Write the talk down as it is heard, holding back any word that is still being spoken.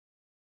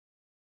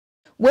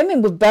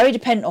Women were very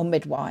dependent on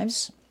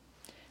midwives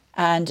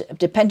and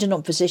dependent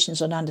on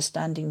physicians on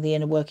understanding the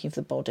inner working of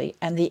the body,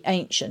 and the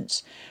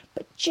ancients.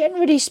 But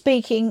generally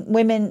speaking,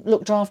 women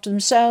looked after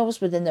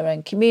themselves within their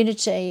own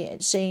community,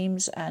 it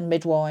seems, and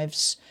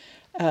midwives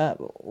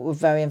were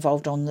very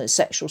involved on the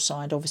sexual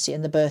side, obviously,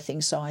 and the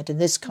birthing side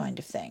and this kind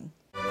of thing.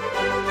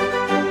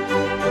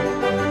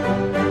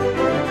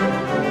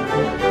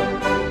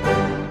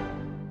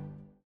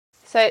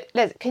 So,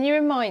 Liz, can you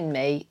remind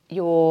me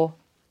your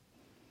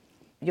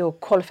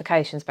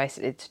qualifications,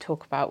 basically, to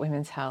talk about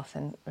women's health,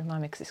 and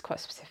remind me, because it's quite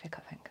specific,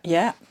 I think.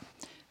 Yeah.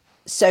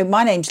 So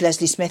my name's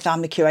Leslie Smith.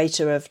 I'm the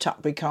curator of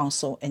Tutbury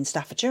Castle in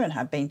Staffordshire and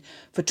have been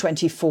for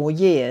 24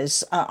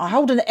 years. I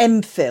hold an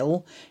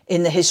MPhil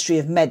in the history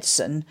of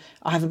medicine.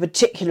 I have a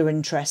particular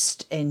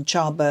interest in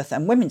childbirth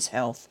and women's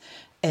health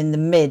in the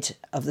mid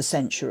of the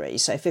century.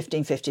 So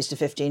 1550s to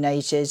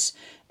 1580s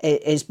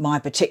is my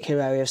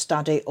particular area of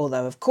study,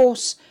 although, of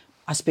course,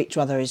 I speak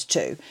to other areas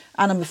too.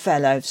 And I'm a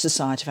fellow of the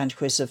Society of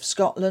Antiquaries of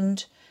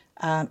Scotland,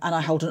 and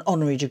I hold an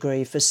honorary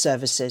degree for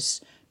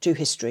services to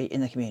history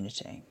in the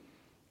community.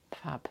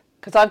 Fab.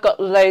 Because I've got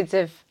loads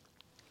of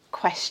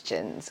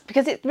questions,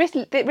 because it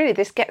really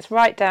this gets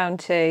right down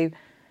to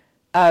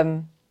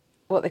I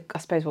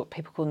suppose what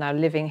people call now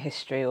living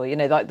history, or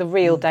like the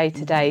real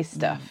day-to-day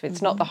stuff.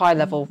 It's not the high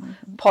level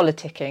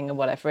politicking and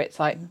whatever. It's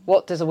like,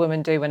 what does a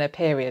woman do when her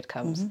period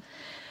comes?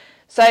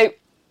 So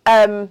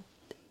I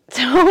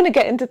want to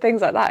get into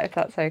things like that, if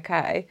that's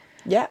okay.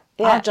 Yeah.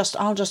 I'll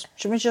just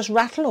should we just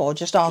rattle, or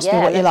just ask me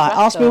Yeah, what you like?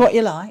 rattle. Ask me what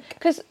you like.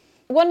 Because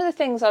one of the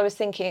things I was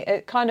thinking,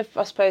 it kind of,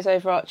 I suppose,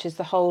 overarches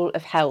the whole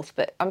of health,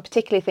 but I'm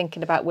particularly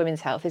thinking about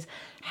women's health, is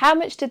how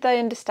much did they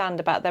understand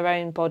about their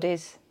own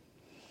bodies?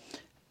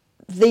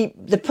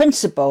 The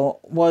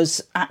principle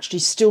was actually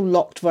still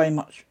locked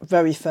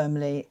very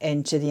firmly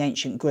into the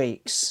ancient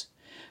Greeks.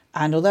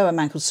 And although a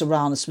man called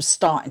Soranus was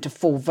starting to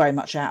fall very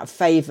much out of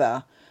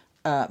favour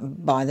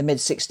by the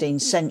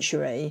mid-16th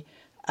century,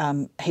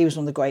 he was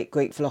one of the great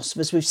Greek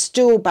philosophers. We're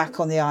still back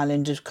on the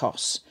island of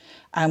Kos,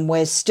 and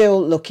we're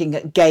still looking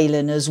at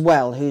Galen as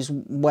well, who's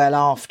well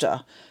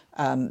after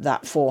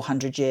that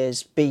 400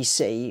 years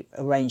BC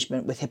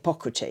arrangement with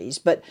Hippocrates.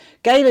 But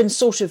Galen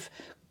sort of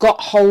got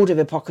hold of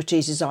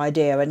Hippocrates'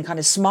 idea and kind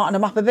of smartened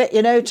them up a bit,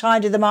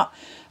 tidied them up.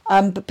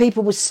 But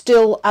people were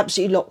still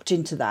absolutely locked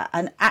into that.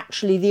 And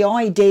actually the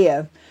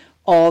idea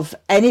of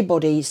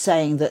anybody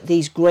saying that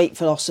these great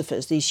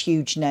philosophers, these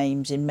huge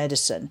names in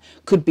medicine,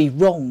 could be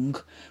wrong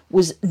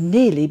was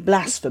nearly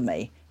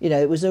blasphemy.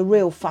 It was a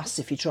real fuss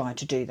if you tried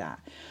to do that.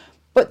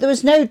 But there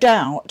was no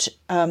doubt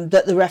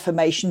that the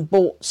Reformation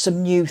brought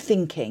some new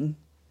thinking.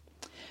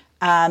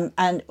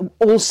 And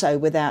also,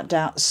 without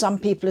doubt, some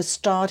people are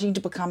starting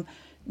to become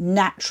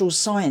natural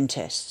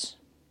scientists.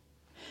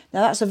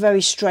 Now, that's a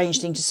very strange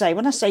thing to say.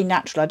 When I say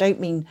natural, I don't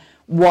mean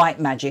white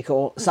magic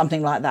or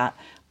something like that.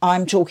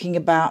 I'm talking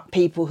about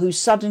people who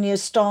suddenly are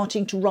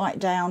starting to write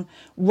down,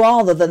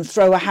 rather than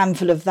throw a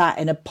handful of that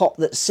in a pot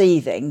that's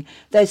seething,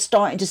 they're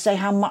starting to say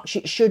how much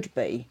it should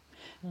be.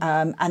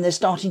 And they're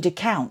starting to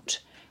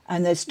count,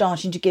 and they're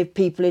starting to give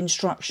people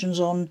instructions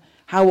on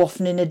how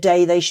often in a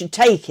day they should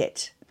take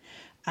it,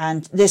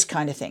 and this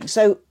kind of thing.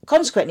 So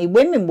consequently,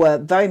 women were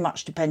very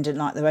much dependent,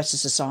 like the rest of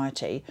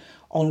society,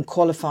 on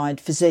qualified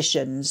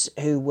physicians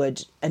who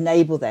would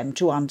enable them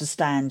to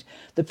understand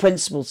the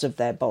principles of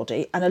their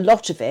body, and a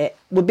lot of it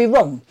would be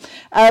wrong.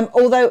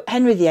 Although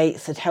Henry VIII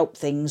had helped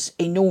things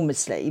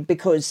enormously,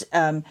 because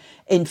in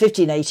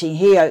 1518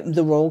 he opened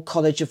the Royal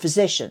College of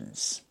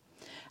Physicians.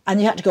 And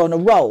you had to go on a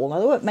roll. Now,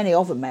 there weren't many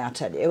of them, may I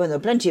tell you, and there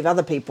were plenty of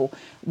other people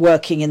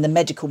working in the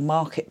medical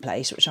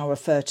marketplace, which I'll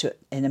refer to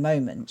in a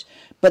moment.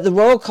 But the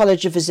Royal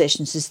College of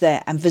Physicians is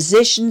there, and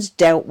physicians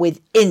dealt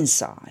with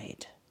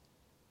inside.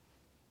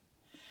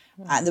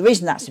 And the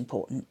reason that's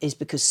important is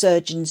because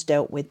surgeons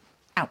dealt with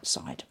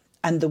outside,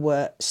 and there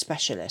were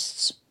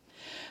specialists.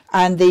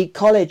 And the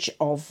College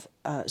of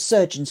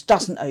Surgeons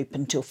doesn't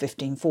open till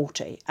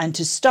 1540. And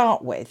to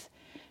start with,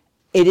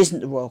 it isn't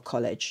the Royal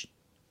College.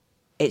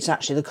 It's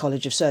actually the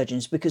College of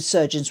Surgeons, because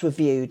surgeons were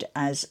viewed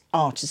as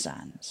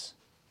artisans,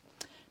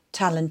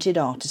 talented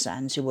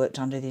artisans who worked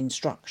under the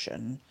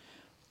instruction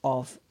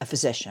of a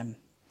physician.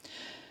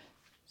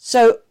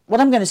 So what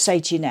I'm going to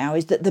say to you now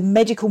is that the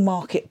medical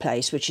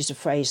marketplace, which is a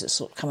phrase that's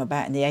sort of come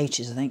about in the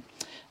 80s, I think,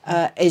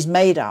 is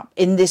made up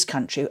in this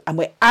country, and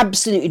we're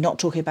absolutely not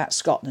talking about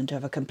Scotland, who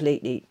have a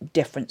completely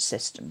different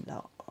system,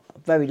 a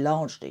very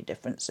largely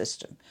different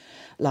system,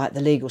 like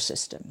the legal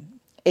system.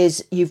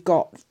 Is you've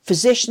got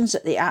physicians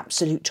at the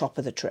absolute top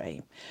of the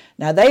tree.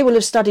 Now, they will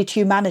have studied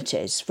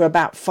humanities for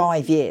about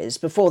 5 years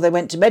before they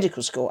went to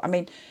medical school. I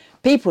mean,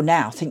 people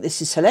now think this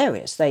is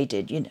hilarious. They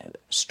did,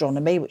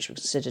 astronomy, which was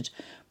considered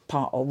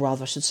part, or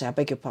rather, I should say, I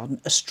beg your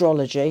pardon,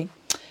 astrology.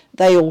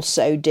 They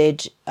also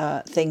did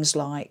things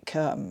like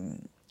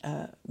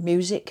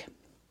music,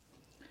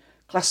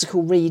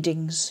 classical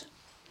readings,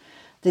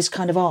 this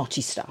kind of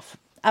arty stuff.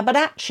 But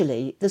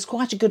actually, there's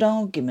quite a good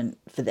argument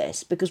for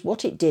this, because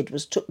what it did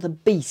was took the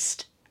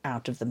beast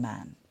out of the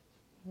man.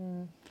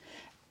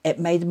 it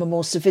made them a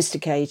more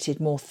sophisticated,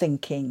 more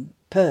thinking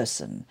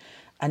person,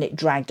 and it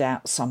dragged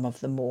out some of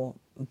the more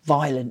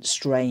violent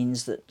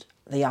strains that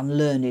the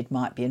unlearned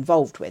might be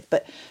involved with.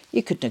 But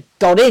you couldn't have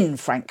got in,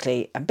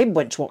 frankly, and people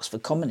went to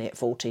Oxford Common at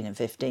 14 and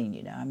 15,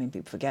 you know, I mean,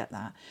 people forget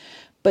that.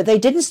 But they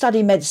didn't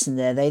study medicine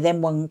there. They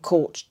then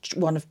caught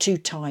one of two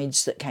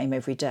tides that came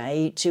every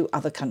day to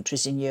other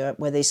countries in Europe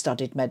where they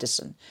studied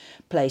medicine.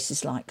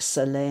 Places like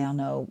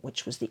Salerno,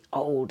 which was the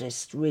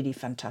oldest, really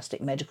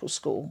fantastic medical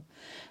school,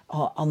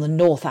 on the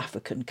North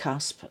African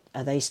cusp.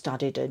 They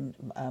studied in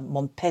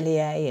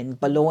Montpellier, in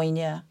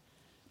Bologna.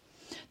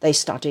 They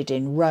studied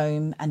in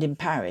Rome and in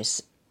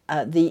Paris.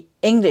 The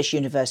English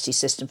university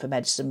system for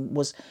medicine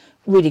was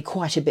really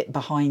quite a bit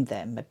behind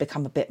them. It had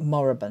become a bit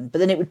moribund, but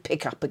then it would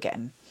pick up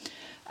again.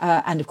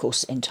 And of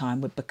course, in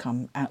time, would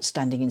become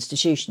outstanding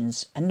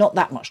institutions, and not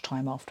that much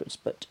time afterwards.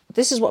 But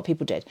this is what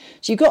people did.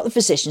 So you've got the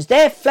physicians.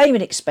 They're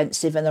flaming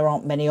expensive, and there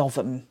aren't many of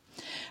them.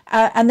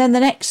 And then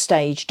the next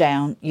stage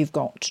down, you've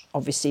got,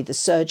 obviously, the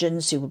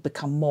surgeons, who would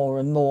become more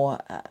and more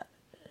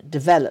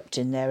developed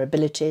in their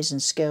abilities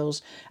and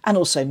skills, and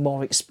also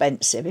more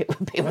expensive. It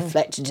would be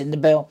reflected in the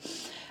bill.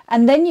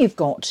 And then you've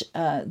got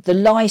the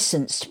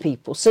licensed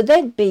people. So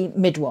there'd be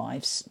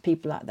midwives,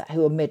 people like that,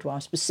 who were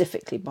midwives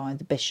specifically by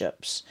the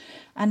bishops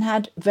and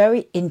had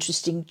very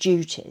interesting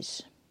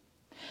duties.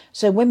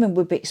 So women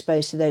would be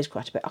exposed to those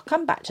quite a bit. I'll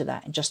come back to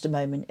that in just a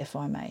moment, if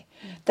I may.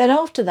 Then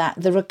after that,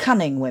 there are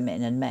cunning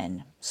women and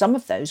men. Some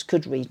of those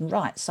could read and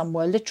write. Some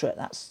were literate.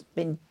 That's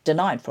been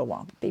denied for a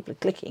while. But people are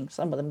clicking.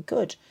 Some of them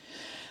could.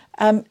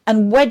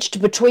 And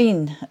wedged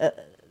between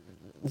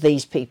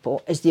these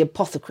people is the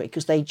apothecary,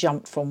 because they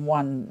jumped from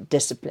one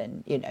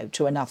discipline, you know,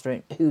 to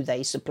another who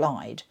they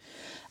supplied.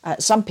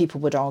 Some people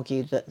would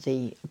argue that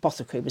the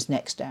apothecary was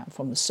next down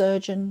from the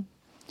surgeon.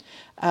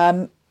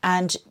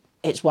 And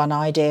it's one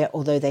idea,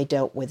 although they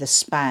dealt with a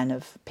span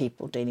of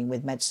people dealing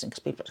with medicine, because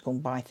people had to go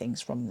and buy things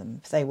from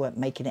them if they weren't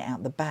making it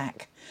out the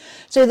back.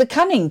 So the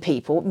cunning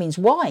people means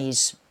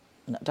wise.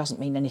 And that doesn't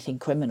mean anything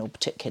criminal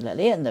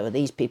particularly, and though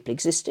these people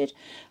existed.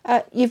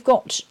 You've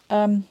got,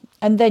 and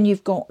then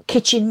you've got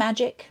kitchen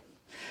magic.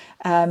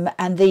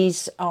 And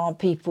these are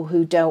people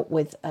who dealt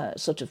with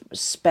sort of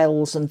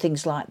spells and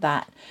things like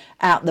that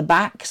out the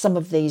back. Some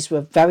of these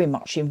were very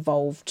much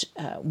involved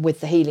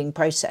with the healing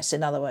process.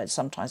 In other words,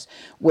 sometimes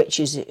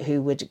witches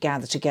who would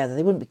gather together.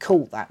 They wouldn't be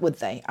called that, would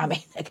they? I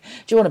mean, do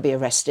you want to be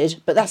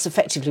arrested? But that's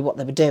effectively what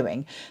they were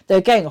doing. They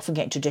were going off and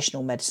getting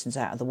traditional medicines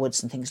out of the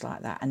woods and things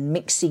like that, and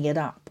mixing it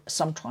up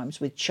sometimes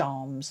with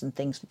charms and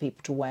things for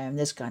people to wear and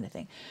this kind of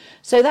thing.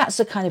 So that's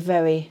a kind of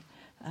very...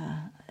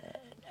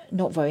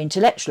 not very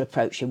intellectual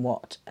approach in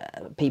what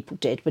people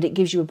did, but it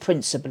gives you a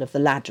principle of the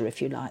ladder, if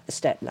you like, the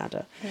step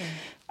ladder.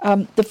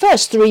 The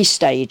first 3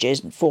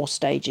 stages and 4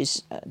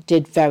 stages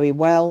did very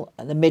well.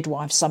 The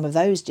midwives, some of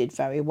those did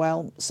very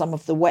well. Some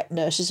of the wet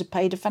nurses are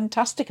paid a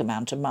fantastic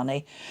amount of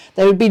money.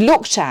 They would be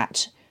looked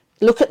at.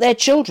 Look at their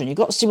children. You've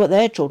got to see what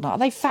their children are. Are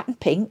they fat and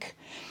pink?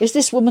 Is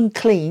this woman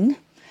clean?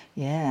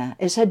 Yeah,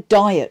 is her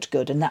diet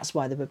good? And that's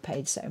why they were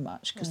paid so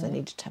much, because they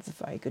needed to have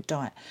a very good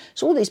diet.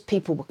 So all these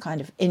people were kind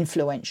of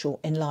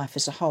influential in life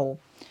as a whole.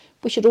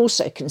 We should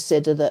also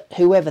consider that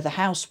whoever the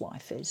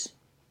housewife is,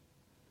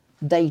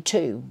 they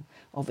too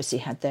obviously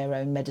had their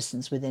own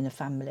medicines within a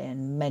family,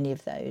 and many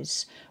of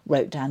those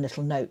wrote down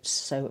little notes.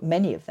 So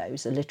many of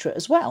those are literate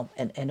as well,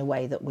 in a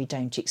way that we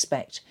don't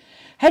expect.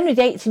 Henry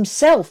VIII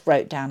himself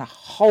wrote down a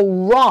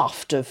whole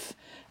raft of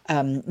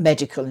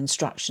medical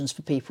instructions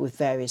for people with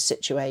various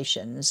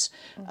situations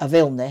of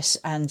illness,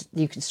 and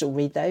you can still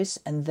read those,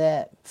 and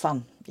they're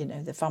fun, you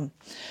know, they're fun.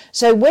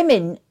 So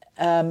women,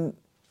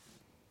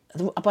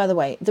 by the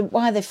way,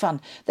 why are they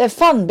fun? They're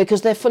fun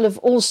because they're full of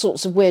all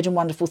sorts of weird and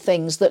wonderful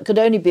things that could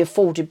only be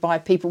afforded by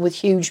people with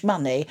huge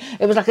money.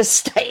 It was like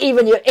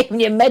even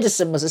your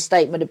medicine was a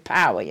statement of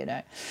power, you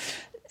know.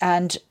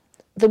 And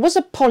there was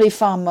a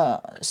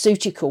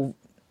polypharmaceutical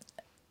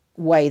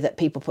way that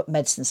people put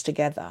medicines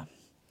together.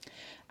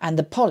 And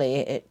the poly,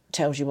 it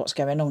tells you what's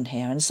going on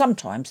here. And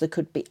sometimes there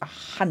could be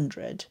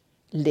 100,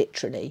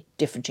 literally,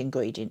 different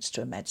ingredients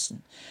to a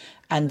medicine.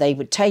 And they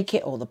would take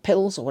it, or the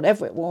pills, or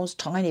whatever it was,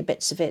 tiny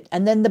bits of it.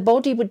 And then the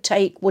body would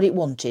take what it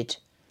wanted.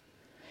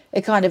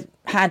 It kind of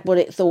had what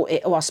it thought,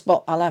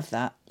 I'll have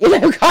that, you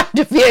know, kind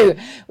of view,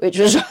 which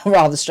was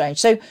rather strange.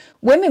 So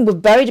women were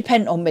very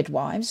dependent on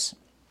midwives,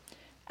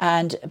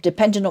 and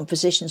dependent on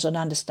physicians on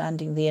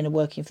understanding the inner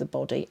working of the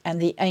body,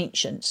 and the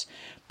ancients.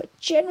 But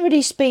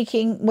generally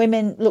speaking,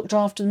 women looked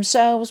after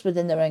themselves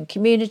within their own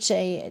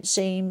community, it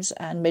seems,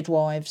 and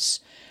midwives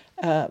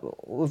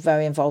were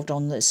very involved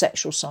on the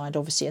sexual side,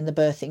 obviously, and the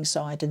birthing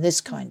side, and this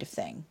kind of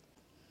thing.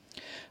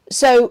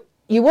 So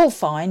you will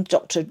find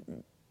Dr.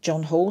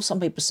 John Hall,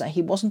 some people say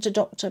he wasn't a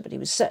doctor, but he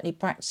was certainly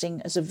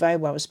practicing as a very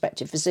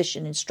well-respected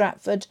physician in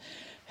Stratford,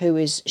 who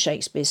is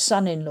Shakespeare's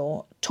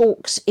son-in-law,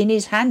 talks in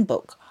his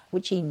handbook,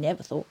 which he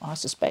never thought, I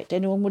suspect,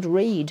 anyone would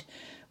read,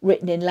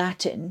 written in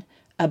Latin,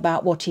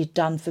 about what he'd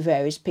done for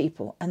various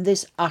people. And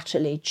this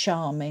utterly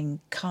charming,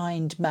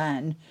 kind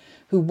man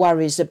who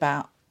worries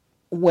about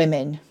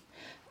women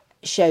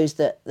shows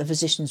that the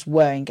physicians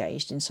were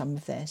engaged in some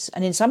of this,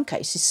 and in some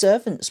cases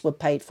servants were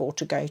paid for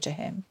to go to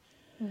him.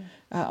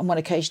 On one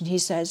occasion he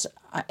says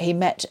he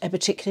met a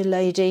particular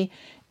lady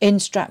in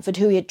Stratford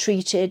who he had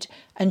treated,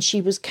 and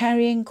she was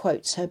carrying,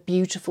 quotes, her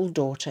beautiful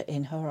daughter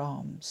in her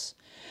arms,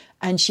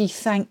 and she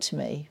thanked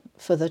me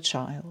for the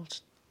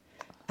child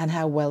and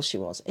how well she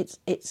was.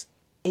 It's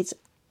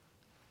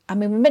I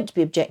mean, we're meant to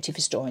be objective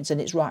historians,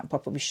 and it's right and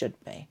proper, we should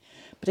be.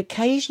 But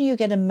occasionally you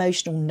get an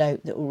emotional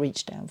note that will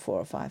reach down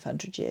 400 or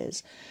 500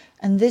 years.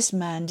 And this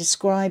man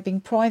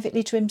describing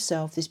privately to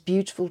himself this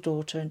beautiful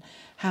daughter and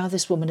how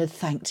this woman had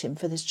thanked him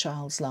for this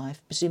child's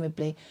life,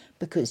 presumably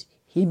because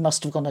he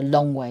must have gone a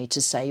long way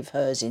to save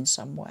hers in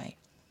some way.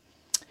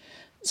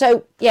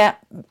 So, yeah,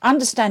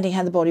 understanding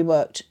how the body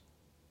worked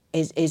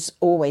is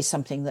always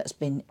something that's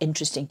been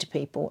interesting to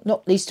people,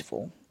 not least of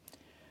all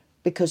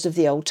because of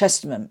the Old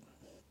Testament,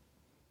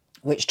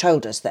 which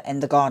told us that in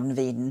the Garden of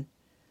Eden,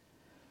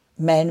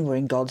 men were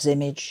in God's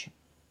image.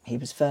 He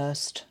was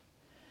first.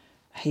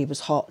 He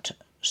was hot,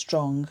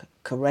 strong,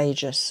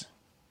 courageous.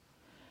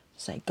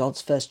 Say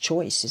God's first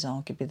choice is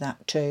arguably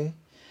that too.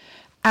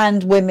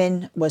 And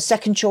women were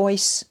second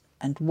choice,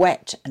 and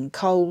wet and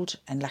cold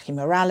and lacking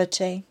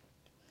morality.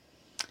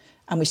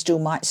 And we still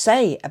might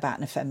say about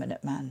an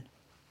effeminate man,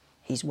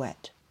 he's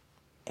wet,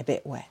 a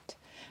bit wet.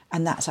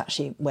 And that's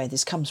actually where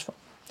this comes from.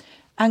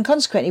 And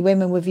consequently,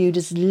 women were viewed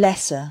as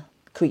lesser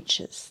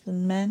creatures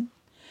than men,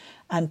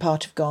 and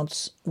part of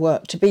God's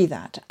work to be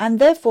that. And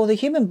therefore the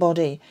human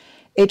body,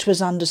 it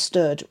was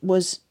understood,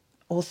 was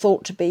or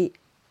thought to be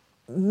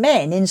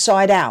men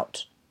inside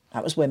out.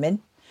 That was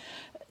women.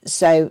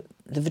 So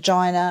the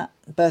vagina,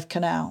 birth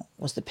canal,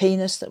 was the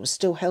penis that was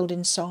still held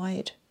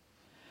inside.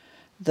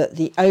 That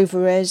the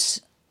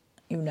ovaries,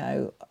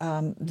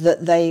 that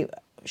they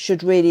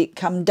should really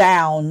come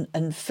down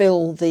and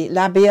fill the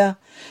labia.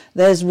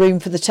 There's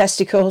room for the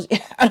testicles.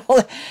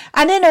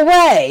 And in a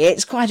way,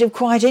 it's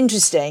quite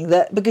interesting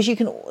that because you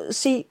can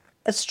see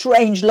a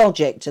strange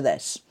logic to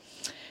this.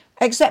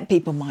 Except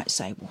people might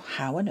say, well,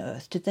 how on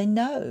earth did they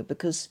know?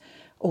 Because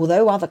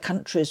although other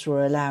countries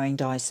were allowing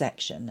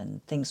dissection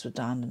and things were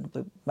done,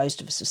 and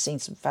most of us have seen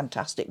some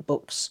fantastic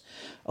books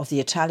of the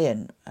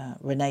Italian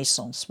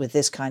Renaissance with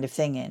this kind of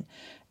thing in,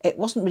 it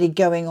wasn't really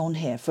going on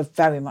here for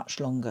very much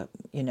longer,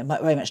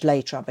 very much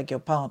later, I beg your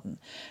pardon.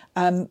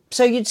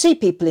 So you'd see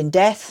people in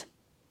death.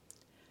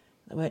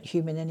 They weren't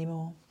human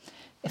anymore.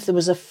 If there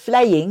was a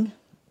flaying,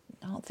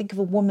 I can't think of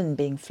a woman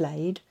being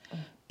flayed,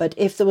 but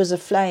if there was a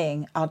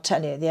flaying, I'll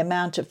tell you, the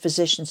amount of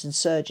physicians and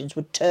surgeons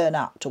would turn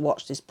up to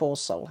watch this poor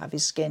soul have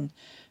his skin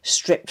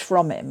stripped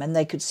from him, and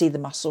they could see the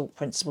muscle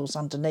principles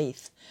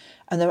underneath.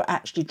 And there are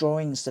actually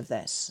drawings of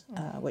this,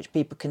 which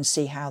people can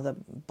see how the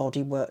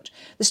body worked.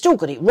 They still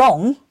got it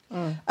wrong,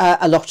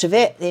 a lot of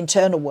it, the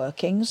internal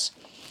workings.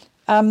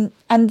 And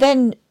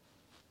then,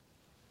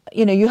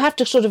 you have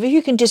to sort of, if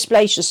you can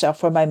displace yourself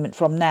for a moment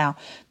from now,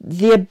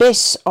 the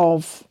abyss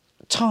of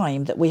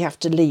time that we have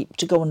to leap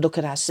to go and look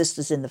at our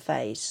sisters in the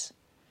face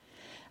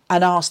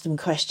and ask them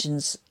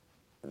questions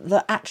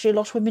that actually a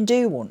lot of women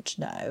do want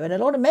to know, and a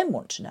lot of men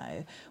want to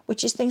know,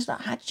 which is things like,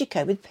 how did you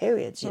cope with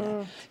periods?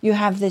 You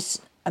have this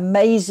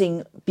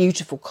amazing,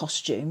 beautiful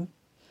costume.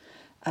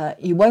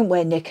 You won't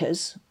wear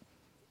knickers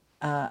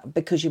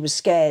because you were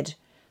scared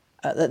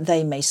that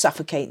they may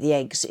suffocate the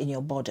eggs in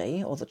your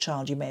body or the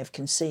child you may have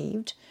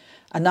conceived.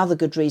 Another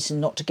good reason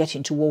not to get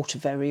into water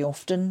very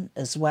often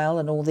as well,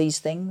 and all these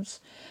things.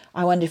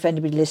 I wonder if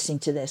anybody listening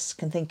to this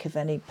can think of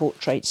any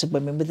portraits of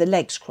women with their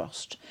legs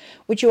crossed,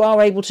 which you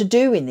are able to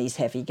do in these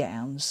heavy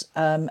gowns,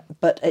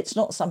 but it's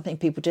not something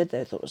people did.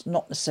 They thought it was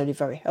not necessarily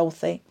very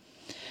healthy.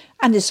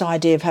 And this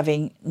idea of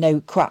having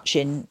no crutch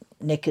in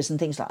knickers and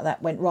things like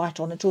that went right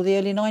on until the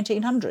early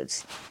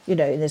 1900s,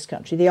 in this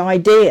country. The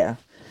idea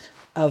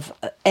of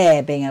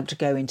air being able to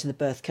go into the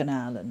birth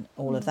canal and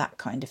all of that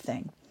kind of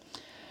thing.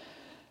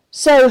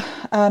 So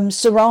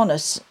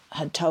Serranus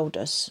had told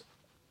us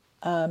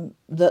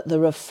that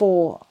there are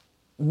 4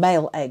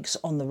 male eggs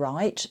on the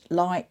right,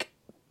 like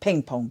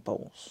ping pong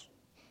balls,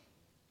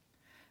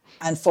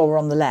 and 4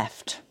 on the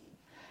left,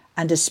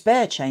 and a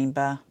spare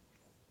chamber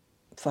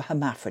for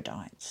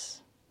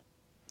hermaphrodites.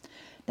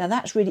 Now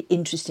that's really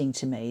interesting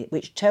to me,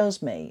 which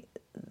tells me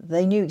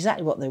they knew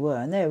exactly what they were,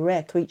 and they're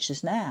rare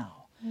creatures now.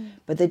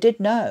 But they did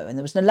know, and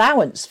there was an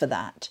allowance for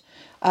that.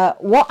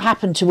 What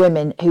happened to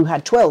women who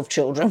had 12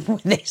 children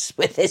with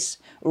this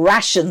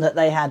ration that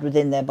they had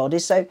within their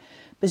bodies? So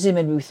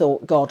presumably we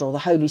thought God or the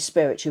Holy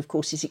Spirit, who of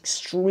course is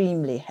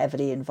extremely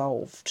heavily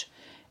involved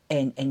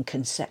in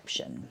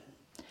conception.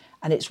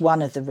 And it's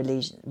one of the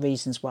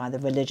reasons why the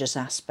religious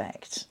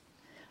aspect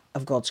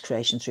of God's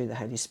creation through the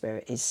Holy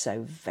Spirit is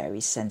so very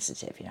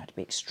sensitive. You have to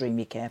be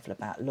extremely careful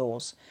about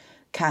laws,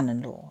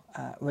 canon law,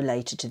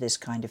 related to this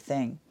kind of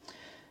thing.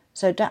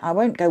 So I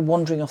won't go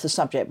wandering off the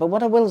subject, but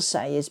what I will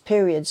say is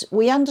periods,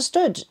 we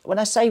understood. When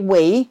I say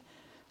we,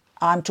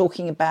 I'm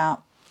talking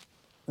about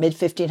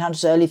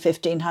mid-1500s, early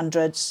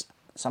 1500s,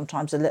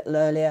 sometimes a little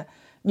earlier,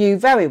 knew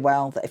very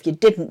well that if you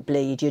didn't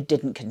bleed, you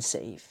didn't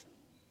conceive.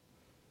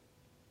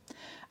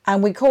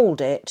 And we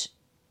called it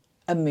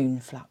a moon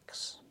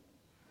flux,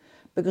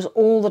 because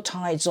all the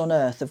tides on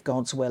earth of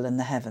God's will in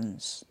the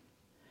heavens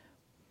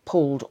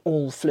pulled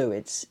all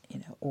fluids,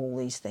 all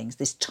these things,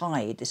 this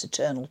tide, this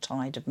eternal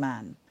tide of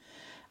man.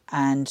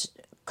 And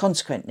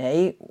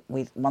consequently,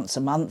 once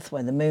a month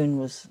when the moon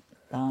was,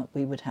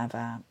 we would have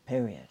our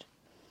period.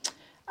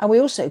 And we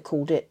also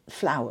called it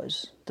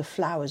flowers. The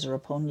flowers are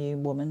upon you,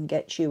 woman,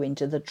 get you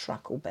into the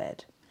truckle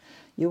bed.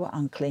 You are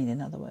unclean,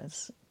 in other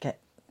words, get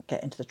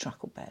into the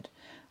truckle bed.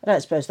 I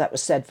don't suppose that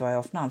was said very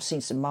often. I've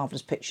seen some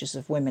marvellous pictures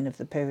of women of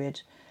the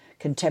period,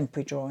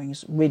 contemporary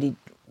drawings, really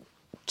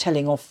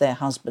telling off their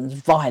husbands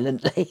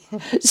violently.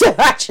 So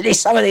actually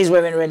some of these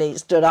women really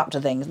stood up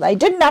to things. They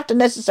didn't have to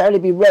necessarily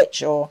be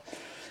rich or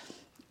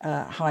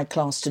high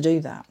class to do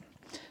that.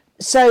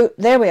 So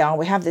there we are,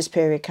 we have this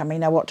period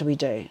coming. Now what do we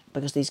do?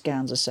 Because these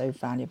gowns are so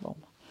valuable.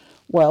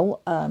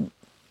 Well,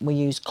 we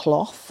use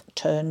cloth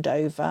turned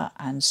over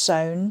and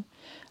sewn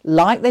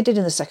like they did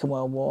in the Second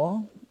World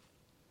War,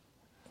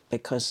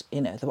 because,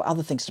 there were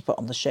other things to put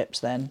on the ships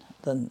then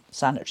than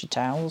sanitary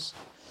towels,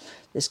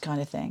 this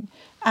kind of thing.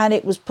 And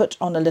it was put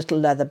on a little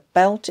leather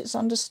belt, it's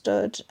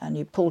understood, and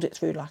you pulled it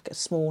through like a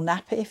small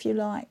nappy, if you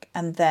like,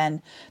 and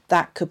then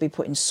that could be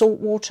put in salt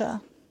water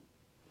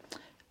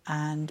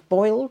and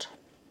boiled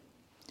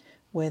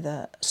with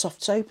a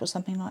soft soap or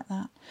something like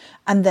that,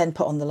 and then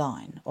put on the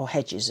line, or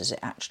hedges as it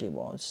actually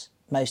was,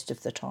 most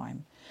of the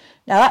time.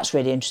 Now that's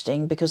really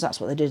interesting, because that's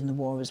what they did in the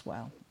war as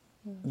well,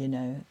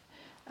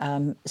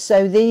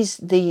 So these,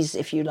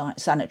 if you like,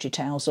 sanitary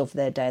towels of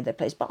their day, their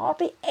place, but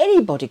hardly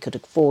anybody could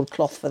afford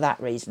cloth for that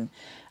reason.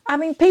 I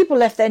mean, people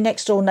left their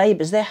next door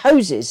neighbours their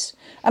hoses.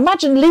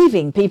 Imagine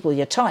leaving people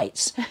your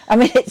tights. I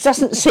mean, it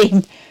doesn't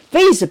seem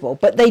feasible,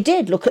 but they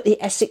did. Look at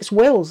the Essex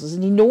wills. There's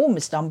an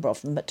enormous number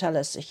of them that tell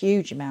us a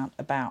huge amount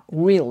about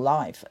real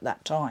life at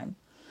that time.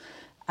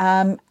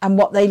 And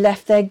what they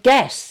left their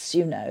guests,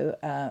 who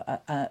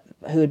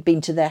had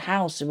been to their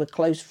house, who were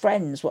close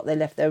friends, what they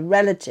left their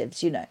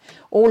relatives,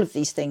 all of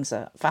these things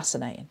are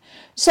fascinating.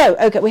 So,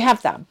 okay, we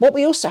have that. What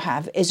we also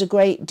have is a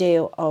great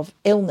deal of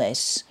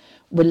illness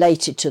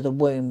related to the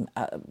womb,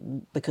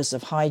 because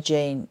of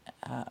hygiene,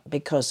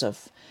 because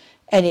of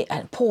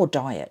poor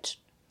diet.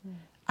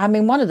 I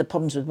mean, one of the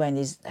problems with wearing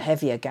these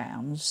heavier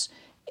gowns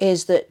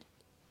is that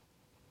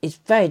it's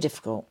very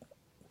difficult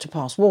to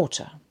pass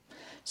water.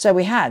 So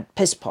we had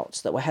piss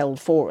pots that were held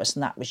for us,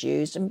 and that was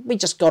used, and we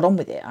just got on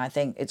with it. I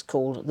think it's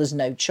called there's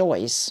no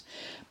choice.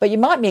 But you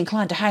might be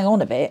inclined to hang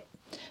on a bit.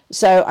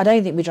 So I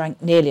don't think we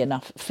drank nearly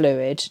enough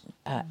fluid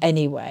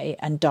anyway,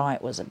 and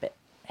diet was a bit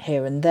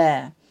here and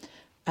there.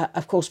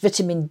 Of course,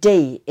 vitamin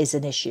D is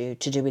an issue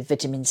to do with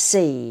vitamin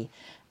C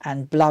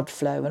and blood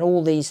flow and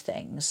all these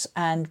things.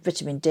 And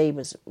vitamin D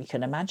was, you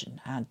can imagine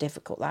how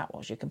difficult that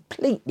was. You're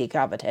completely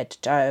covered head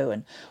to toe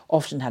and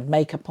often had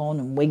makeup on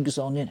and wigs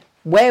on.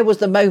 Where was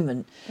the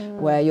moment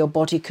where your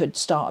body could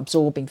start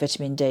absorbing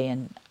vitamin D?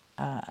 And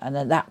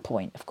at that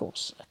point, of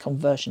course, a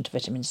conversion to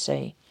vitamin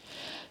C.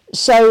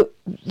 So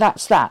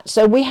that's that.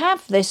 So we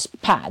have this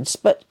pads,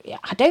 but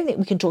I don't think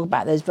we can talk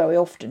about those very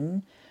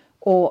often,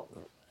 or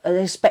are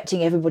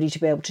expecting everybody to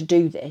be able to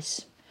do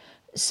this.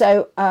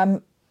 So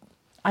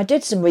I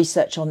did some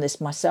research on this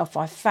myself.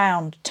 I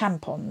found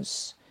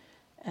tampons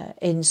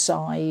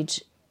inside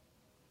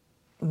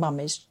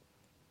mummies,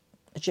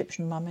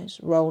 Egyptian mummies,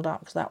 rolled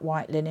up, because that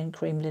white linen,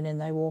 cream linen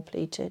they wore,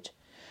 pleated.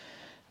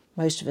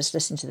 Most of us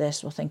listen to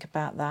this will think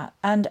about that.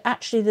 And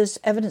actually there's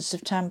evidence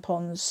of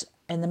tampons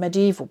in the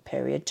medieval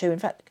period too. In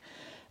fact,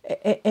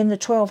 in the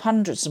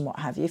 1200s and what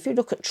have you, if you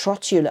look at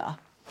Trotula,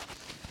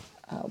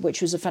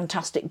 which was a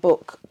fantastic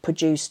book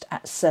produced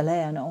at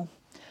Salerno,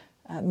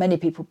 many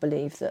people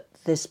believe that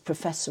this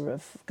professor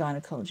of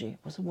gynecology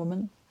was a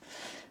woman.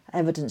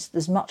 Evidence,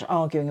 there's much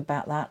arguing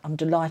about that. I'm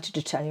delighted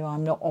to tell you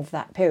I'm not of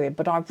that period,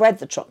 but I've read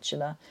the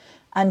Trotula,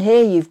 and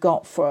here you've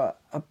got for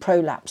a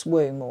prolapse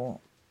womb, or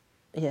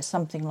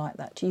something like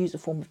that, to use a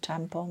form of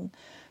tampon,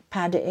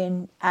 pad it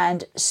in,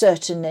 and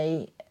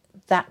certainly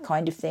that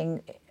kind of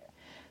thing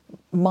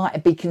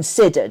might be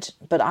considered,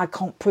 but I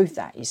can't prove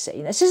that, you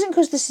see. This isn't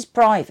because this is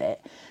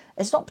private.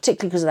 It's not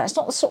particularly because of that. It's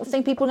not the sort of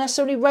thing people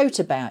necessarily wrote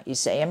about, you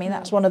see. I mean,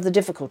 that's one of the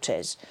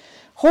difficulties.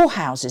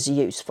 Whorehouses are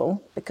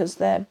useful because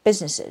they're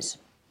businesses.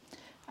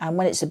 And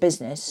when it's a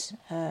business,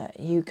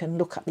 you can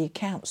look up the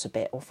accounts a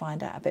bit or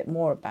find out a bit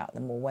more about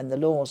them, or when the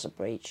laws are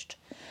breached.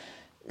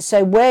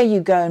 So where you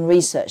go and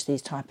research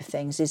these type of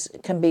things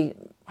can be,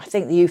 I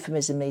think the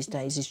euphemism these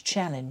days is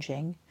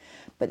challenging,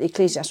 but the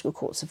ecclesiastical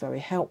courts are very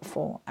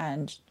helpful,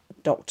 and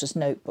doctors'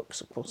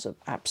 notebooks, of course, are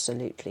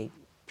absolutely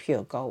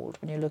pure gold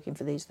when you're looking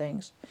for these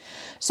things.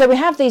 So we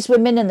have these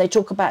women, and they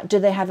talk about, do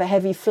they have a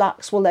heavy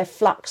flux? Will their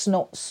flux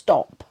not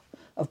stop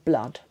of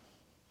blood?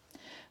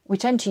 We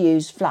tend to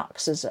use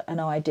flux as an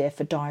idea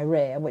for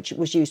diarrhoea, which it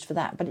was used for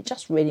that, but it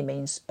just really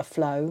means a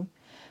flow.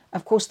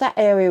 Of course, that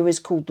area is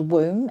called the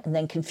womb, and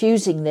then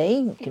confusingly,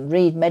 you can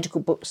read medical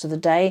books of the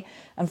day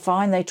and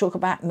find they talk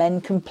about men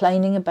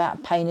complaining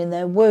about pain in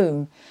their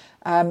womb.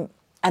 And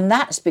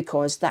that's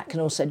because that can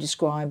also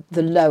describe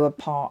the lower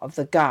part of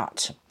the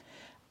gut.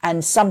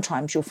 And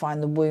sometimes you'll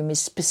find the womb is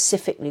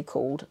specifically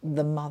called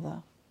the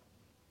mother.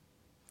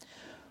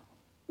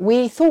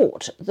 We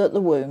thought that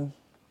the womb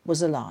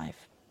was alive,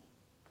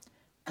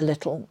 a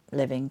little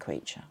living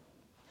creature.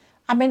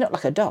 I mean, not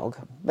like a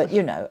dog, but,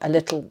 you know, a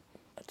little,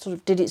 sort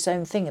of did its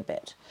own thing a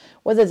bit.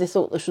 Whether they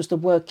thought this was the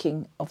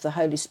working of the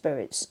Holy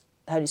Spirit,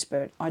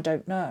 I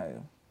don't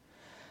know.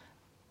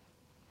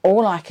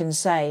 All I can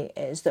say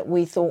is that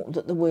we thought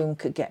that the womb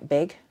could get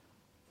big.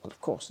 Well,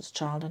 of course, there's a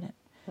child in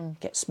it.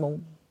 Get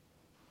small.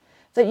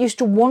 That used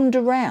to wander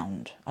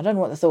around. I don't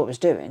know what they thought it was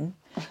doing.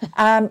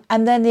 And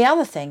then the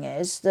other thing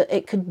is that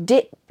it could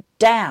dip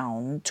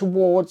down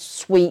towards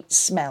sweet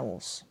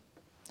smells.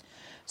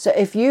 So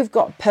if you've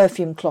got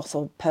perfume cloth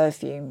or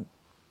perfume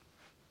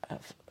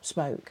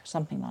smoke,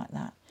 something like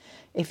that,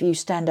 if you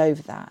stand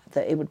over that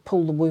it would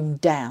pull the womb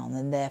down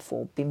and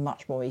therefore be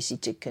much more easy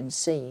to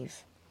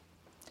conceive.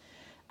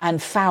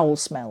 And foul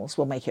smells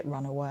will make it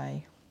run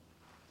away.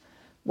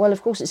 Well,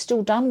 of course, it's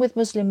still done with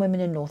Muslim women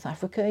in North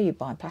Africa. You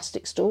buy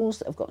plastic stools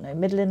that have got no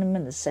middle in them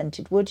and the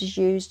scented wood is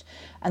used.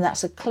 And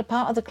that's a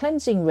part of the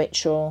cleansing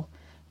ritual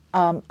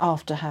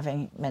after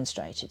having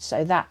menstruated.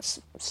 So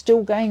that's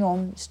still going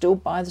on, still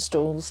buy the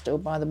stools, still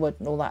buy the wood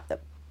and all that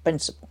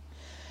principle.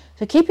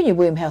 So keeping your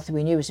womb healthy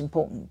we knew was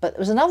important. But there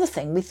was another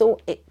thing. We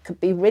thought it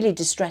could be really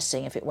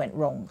distressing if it went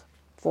wrong.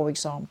 For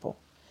example,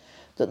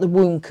 that the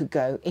womb could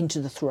go into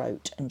the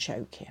throat and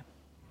choke you.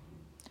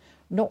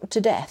 Not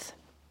to death.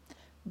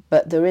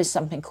 But there is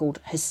something called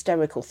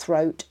hysterical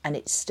throat, and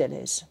it still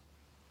is.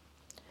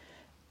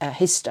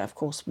 Hyster, of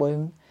course,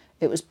 womb.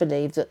 It was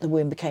believed that the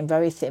womb became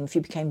very thin if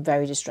you became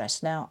very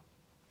distressed. Now,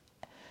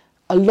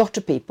 a lot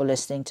of people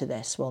listening to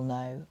this will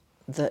know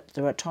that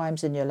there are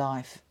times in your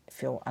life,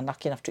 if you're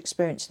unlucky enough to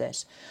experience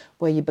this,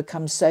 where you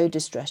become so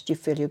distressed you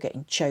feel you're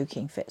getting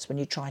choking fits when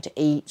you try to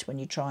eat, when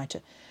you try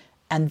to...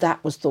 And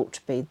that was thought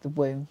to be the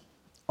womb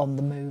on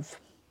the move.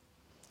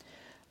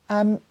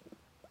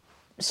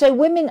 So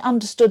women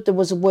understood there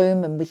was a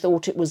womb and we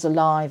thought it was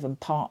alive and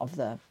part of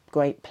the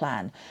great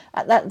plan.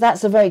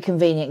 That's a very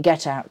convenient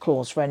get-out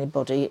clause for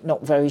anybody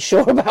not very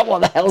sure about what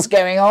the hell's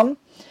going on.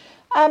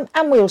 And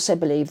we also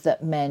believe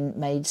that men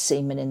made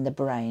semen in the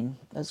brain.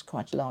 There's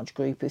quite a large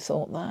group who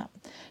thought that.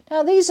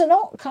 Now, these are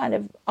not kind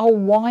of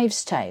old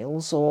wives'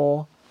 tales,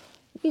 or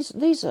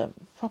these are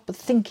proper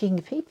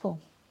thinking people.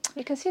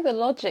 You can see the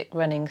logic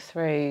running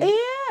through.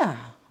 Yeah,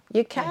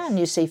 you can. Yes.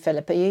 You see,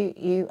 Philippa,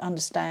 you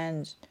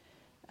understand...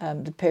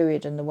 the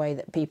period and the way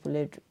that people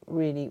lived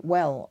really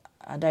well.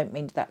 I don't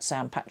mean that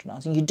sound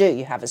patronising. You do,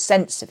 you have a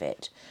sense of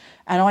it.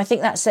 And I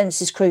think that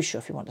sense is crucial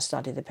if you want to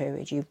study the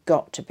period. You've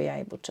got to be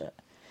able to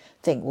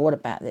think, well, what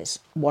about this?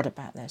 What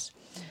about this?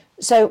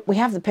 So we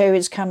have the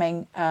periods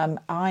coming.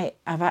 I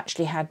have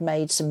actually had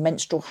made some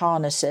menstrual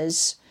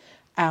harnesses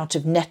out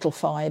of nettle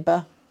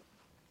fibre,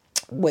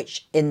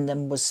 which in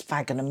them was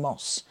sphagnum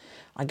moss.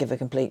 I give a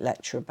complete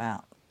lecture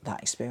about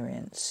that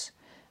experience.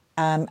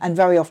 And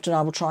very often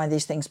I will try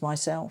these things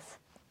myself.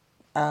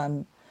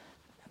 And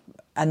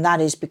that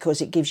is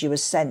because it gives you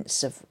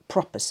a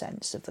proper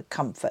sense of the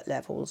comfort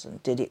levels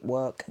and did it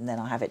work? And then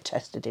I have it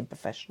tested in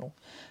professional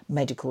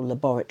medical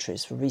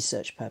laboratories for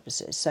research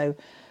purposes. So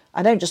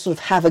I don't just sort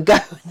of have a go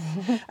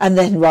and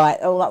then, right,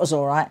 oh, that was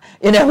all right.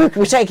 You know,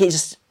 we take it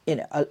just, you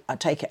know, I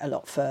take it a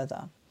lot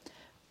further.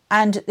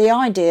 And the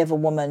idea of a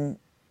woman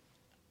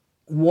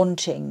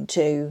wanting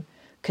to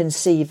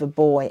conceive a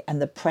boy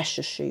and the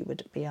pressure she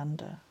would be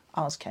under.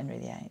 Ask Henry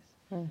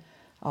VIII,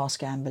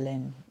 ask Anne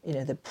Boleyn, you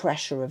know, the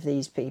pressure of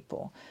these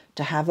people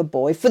to have a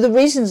boy, for the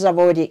reasons I've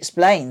already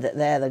explained, that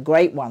they're the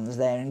great ones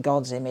there in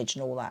God's image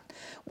and all that.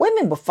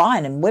 Women were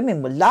fine and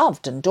women were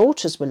loved and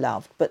daughters were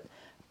loved, but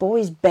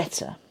boys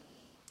better.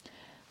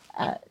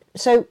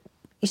 So,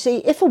 you see,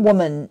 if a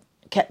woman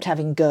kept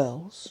having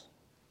girls,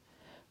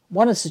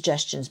 one of the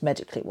suggestions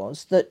medically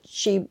was that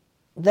she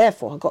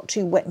therefore got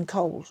too wet and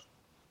cold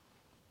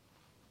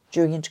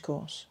during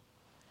intercourse.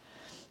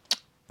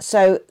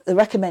 So the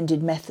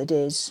recommended method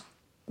is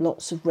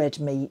lots of red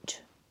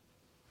meat,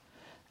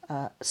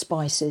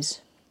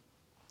 spices,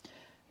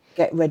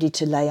 get ready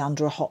to lay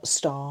under a hot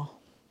star.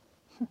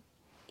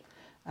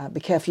 Be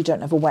careful you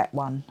don't have a wet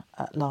one,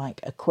 like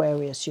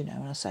Aquarius, you know,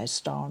 when I say a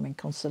star, I mean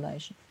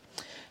constellation.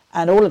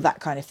 And all of that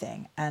kind of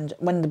thing. And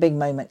when the big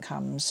moment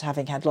comes,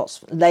 having had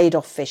lots of laid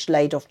off fish,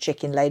 laid off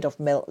chicken, laid off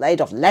milk, laid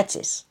off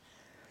lettuce,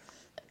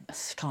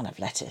 can't have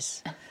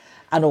lettuce,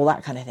 and all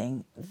that kind of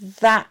thing,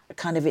 that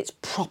kind of its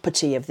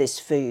property of this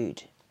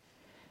food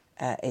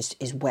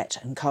is wet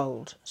and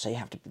cold. So you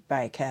have to be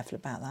very careful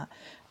about that.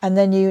 And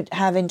then you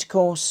have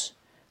intercourse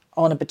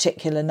on a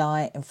particular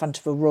night in front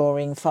of a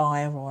roaring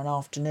fire or an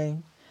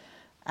afternoon,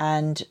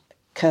 and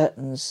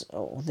curtains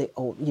or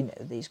you know,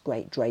 these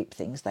great drape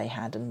things they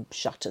had and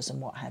shutters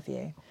and what have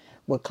you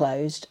were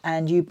closed,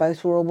 and you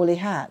both wore a woolly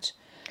hat,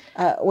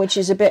 which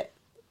is a bit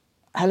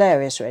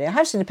hilarious really. I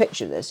have seen a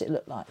picture of this. It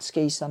looked like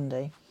ski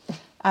Sunday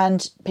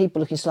and people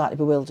looking slightly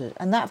bewildered,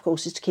 and that of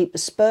course is to keep the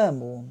sperm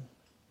warm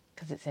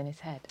because it's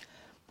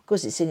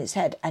in its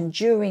head. And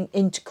during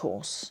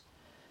intercourse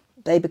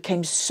they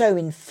became so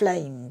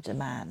inflamed, a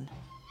man,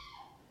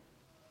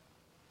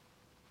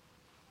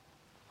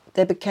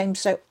 they became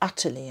so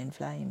utterly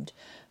inflamed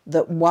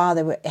that while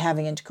they were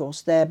having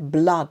intercourse, their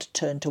blood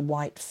turned to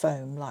white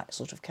foam, like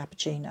sort of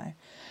cappuccino,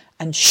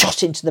 and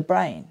shot into the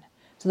brain.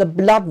 So the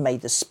blood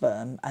made the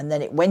sperm, and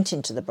then it went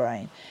into the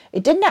brain.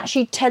 It didn't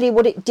actually tell you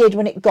what it did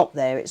when it got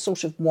there. It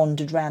sort of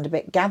wandered round a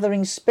bit,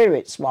 gathering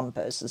spirits, one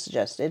person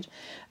suggested,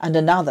 and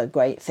another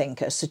great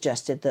thinker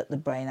suggested that the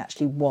brain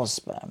actually was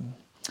sperm.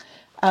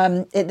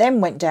 It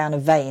then went down a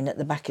vein at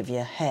the back of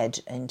your head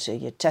into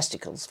your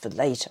testicles for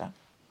later.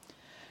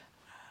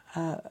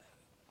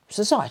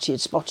 Society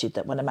had spotted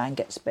that when a man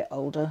gets a bit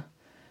older,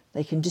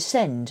 they can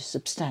descend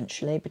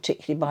substantially,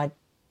 particularly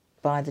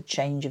by the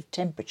change of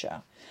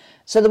temperature.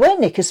 So there were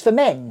knickers for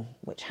men,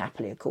 which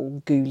happily are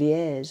called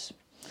gouliers.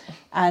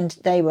 And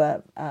they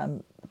were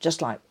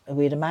just like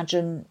we'd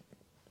imagine,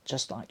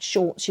 just like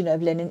shorts,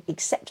 of linen,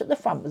 except at the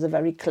front was a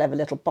very clever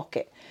little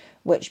pocket,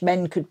 which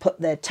men could put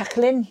their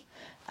tackle in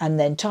and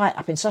then tie it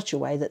up in such a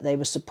way that they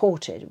were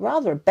supported.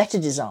 Rather a better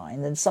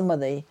design than some of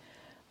the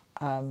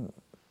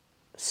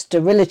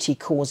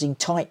sterility-causing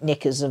tight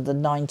knickers of the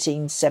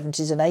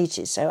 1970s and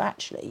 80s. So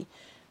actually,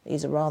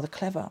 these are rather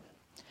clever.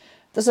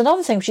 There's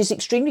another thing which is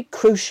extremely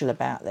crucial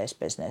about this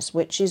business,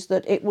 which is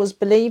that it was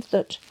believed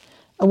that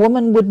a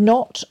woman would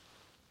not,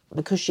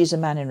 because she's a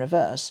man in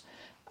reverse,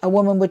 a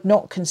woman would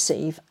not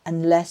conceive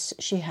unless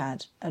she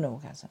had an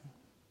orgasm.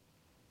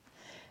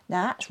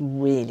 Now that's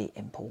really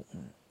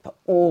important for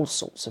all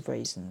sorts of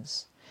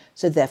reasons.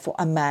 So therefore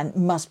a man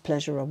must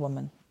pleasure a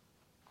woman,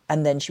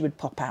 and then she would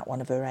pop out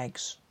one of her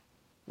eggs,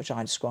 which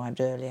I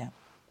described earlier.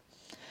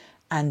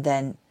 And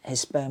then his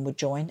sperm would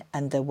join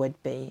and there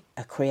would be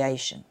a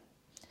creation.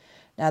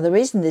 Now, the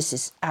reason this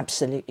is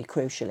absolutely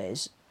crucial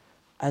is,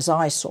 as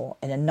I saw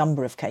in a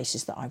number of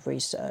cases that I've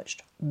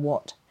researched,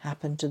 what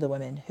happened to the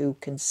women who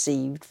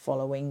conceived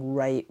following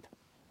rape.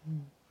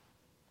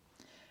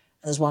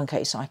 There's one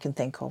case I can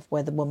think of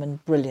where the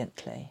woman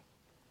brilliantly,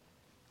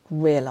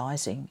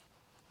 realising,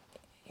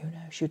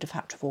 she would have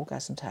had to have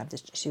orgasm to have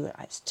this.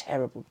 It's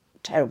terrible,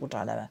 terrible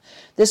dilemma.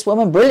 This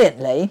woman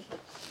brilliantly,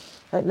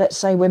 let's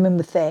say women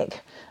were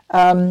thick,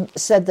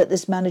 said that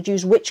this man had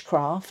used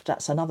witchcraft,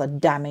 that's another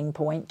damning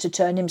point, to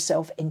turn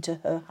himself into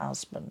her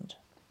husband.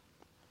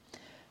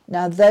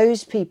 Now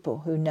those people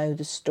who know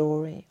the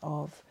story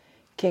of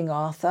King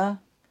Arthur,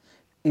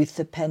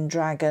 Uther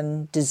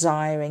Pendragon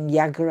desiring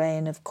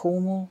Iagarain of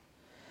Cornwall,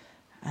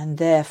 and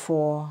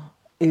therefore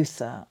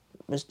Uther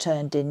was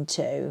turned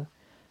into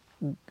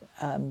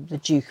the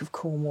Duke of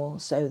Cornwall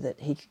so that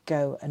he could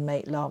go and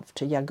make love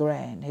to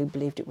Iagarain, who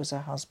believed it was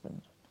her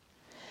husband.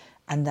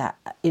 And that,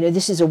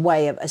 this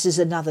is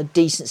another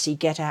decency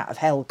get out of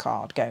hell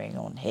card going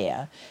on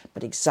here,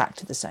 but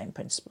exactly the same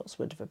principles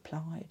would have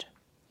applied.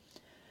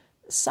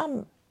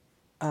 Some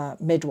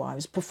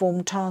midwives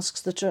perform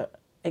tasks that are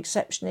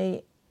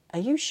exceptionally, are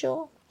you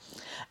sure?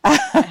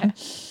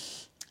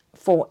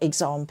 For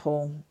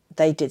example,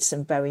 they did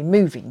some very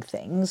moving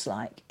things,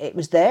 like it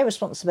was their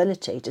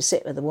responsibility to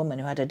sit with a woman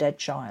who had a dead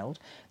child,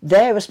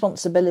 their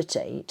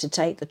responsibility to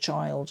take the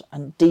child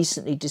and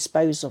decently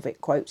dispose of it,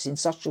 quotes, in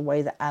such a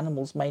way that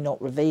animals may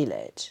not reveal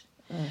it,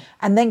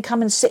 and then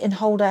come and sit and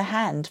hold her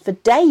hand for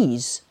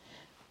days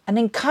and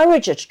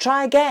encourage her to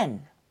try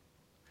again.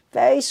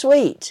 Very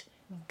sweet.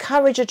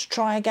 Encourage her to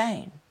try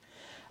again.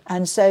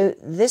 And so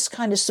this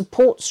kind of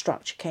support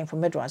structure came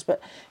from midwives,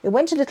 but it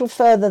went a little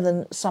further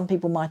than some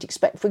people might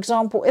expect. For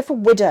example, if a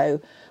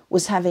widow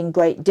was having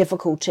great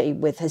difficulty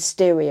with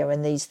hysteria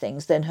and these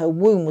things, then her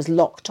womb was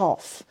locked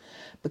off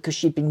because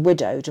she'd been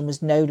widowed and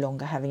was no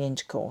longer having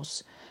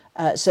intercourse.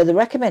 So the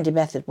recommended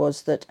method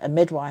was that a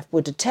midwife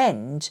would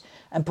attend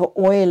and put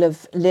oil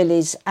of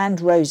lilies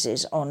and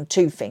roses on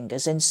 2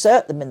 fingers,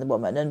 insert them in the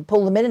woman and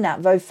pull them in and out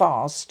very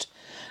fast,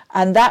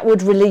 and that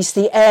would release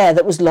the air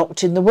that was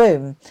locked in the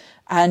womb.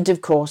 And,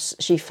 of course,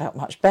 she felt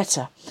much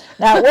better.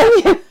 Now,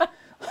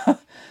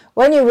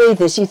 when you read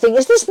this, you think,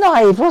 is this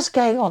naive? What's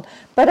going on?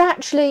 But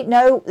actually,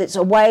 no, it's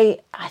a way,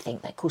 I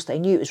think, of course, they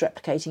knew it was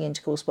replicating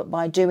intercourse, but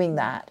by doing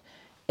that,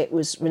 it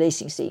was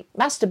releasing. See,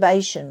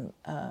 masturbation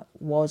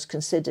was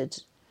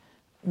considered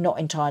not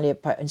entirely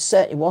appropriate, and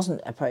certainly wasn't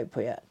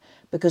appropriate,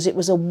 because it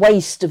was a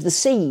waste of the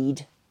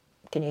seed.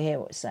 Can you hear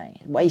what it's saying?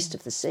 Waste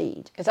of the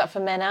seed. Is that for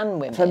men and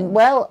women?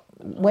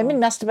 Women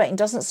masturbating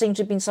doesn't seem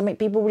to have been something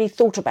people really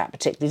thought about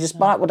particularly,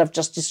 despite what I've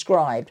just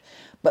described.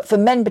 But for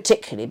men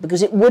particularly,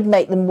 because it would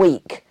make them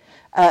weak,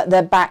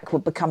 their back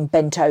would become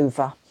bent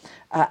over,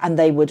 and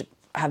they would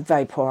have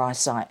very poor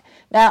eyesight.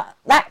 Now,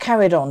 that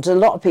carried on to a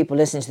lot of people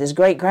listening to this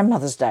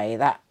great-grandmother's day,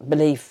 that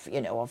belief,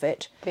 of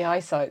it. The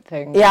eyesight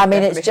thing. Yeah, I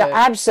mean, it's just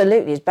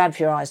absolutely, it's bad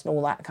for your eyes and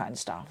all that kind of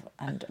stuff.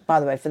 And by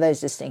the way, for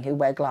those listening who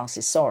wear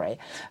glasses, sorry.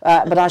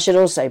 But I should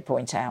also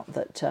point out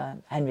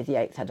that Henry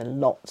VIII had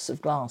lots of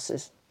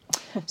glasses.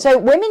 So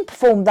women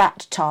performed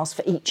that task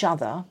for each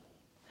other,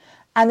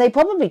 and they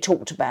probably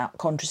talked about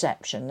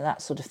contraception and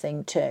that sort of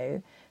thing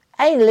too.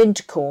 Anal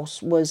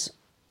intercourse was,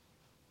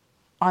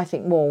 I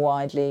think, more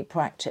widely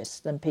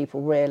practiced than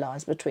people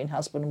realise between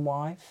husband and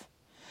wife.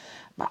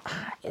 But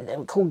they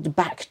were called the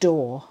back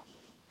door.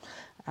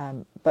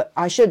 But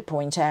I should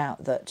point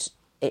out that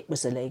it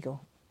was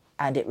illegal.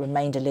 and it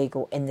remained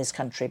illegal in this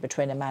country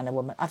between a man and a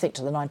woman, I think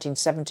to the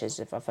 1970s,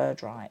 if I've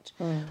heard right,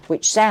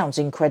 which sounds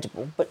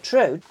incredible, but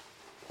true.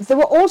 There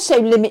were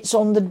also limits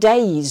on the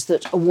days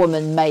that a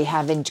woman may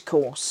have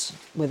intercourse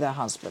with her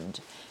husband,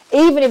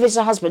 even if it's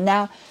a husband.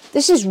 Now,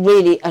 this is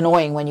really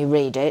annoying when you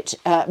read it,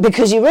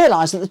 because you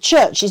realise that the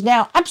church is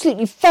now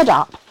absolutely fed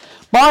up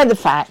by the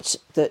fact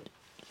that,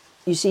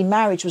 you see,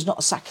 marriage was not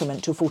a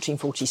sacrament till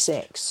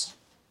 1446.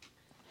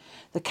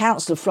 The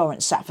Council of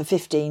Florence sat for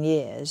 15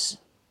 years,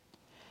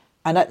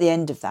 and at the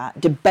end of that,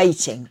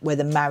 debating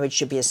whether marriage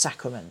should be a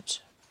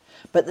sacrament.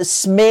 But the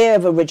smear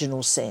of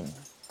original sin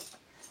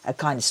had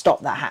kind of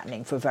stopped that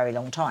happening for a very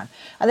long time.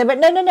 And they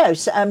went, no,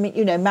 so,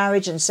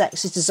 marriage and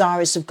sex is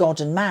desirous of God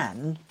and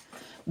man,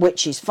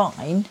 which is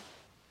fine.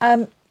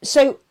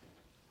 So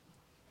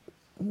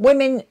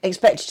women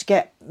expected to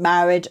get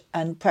married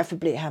and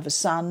preferably have a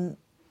son.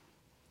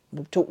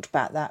 We've talked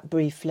about that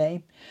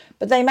briefly.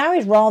 But they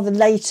married rather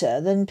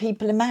later than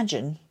people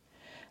imagine.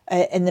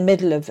 In the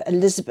middle of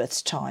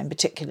Elizabeth's time,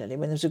 particularly,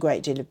 when there was a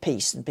great deal of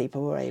peace and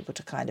people were able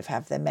to kind of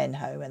have their men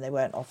home and they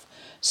weren't off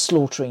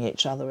slaughtering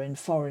each other in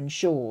foreign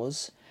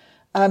shores.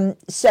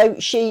 So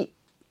she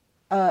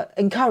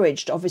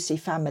encouraged, obviously,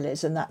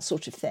 families and that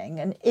sort of thing.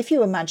 And if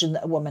you imagine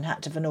that a woman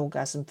had to have an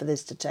orgasm for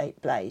this to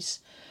take place,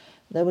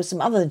 there were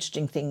some other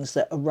interesting things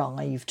that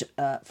arrived.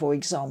 For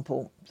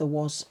example, there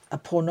was a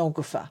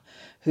pornographer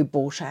who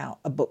brought out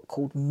a book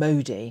called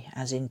Modi,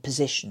 as in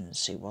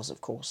Positions, who was, of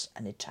course,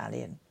 an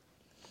Italian.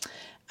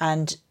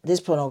 And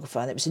this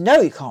pornographer, they said, no,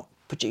 you can't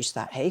produce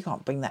that here, you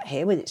can't bring that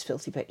here with its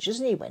filthy pictures.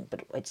 And he went,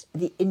 but it's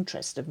the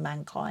interest of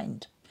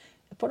mankind.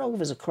 The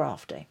pornographers are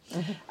crafty.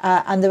 Mm-hmm.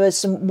 And there were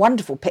some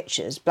wonderful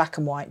pictures, black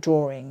and white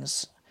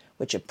drawings,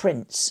 which are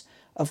prints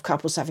of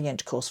couples having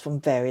intercourse from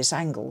various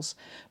angles.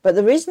 But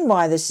the reason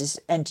why this is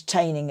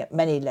entertaining at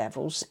many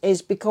levels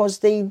is because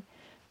the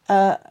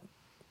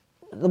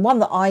one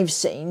that I've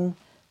seen,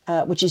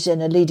 which is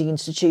in a leading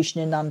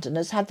institution in London,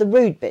 has had the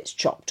rude bits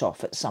chopped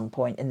off at some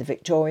point in the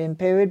Victorian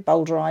period,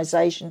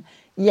 boulderisation.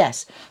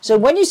 Yes. So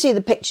when you see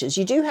the pictures,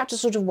 you do have to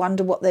sort of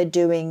wonder what they're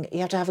doing.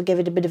 You have to give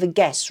it a bit of a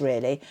guess,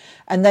 really.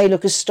 And they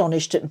look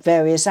astonished at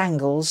various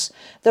angles.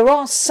 There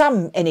are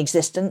some in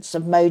existence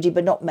of Modi,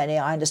 but not many.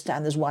 I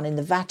understand there's one in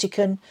the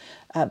Vatican,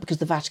 because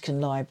the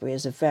Vatican Library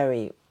is a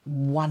very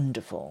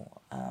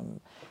wonderful,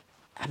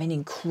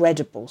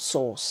 incredible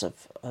source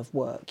of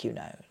work,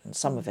 and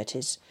some of it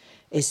is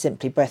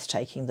simply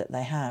breathtaking that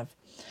they have.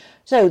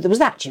 So there was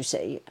that, you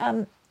see.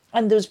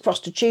 And there was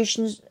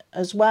prostitution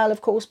as well,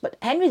 of course, but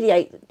Henry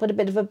VIII put a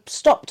bit of a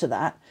stop to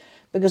that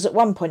because at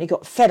one point he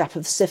got fed up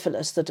of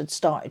syphilis that had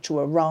started to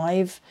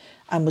arrive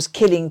and was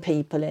killing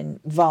people in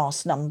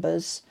vast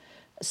numbers.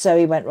 So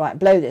he went, right,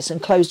 blow this,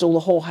 and closed all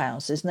the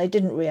whorehouses, and they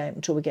didn't reopen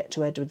until we get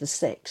to Edward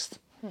VI.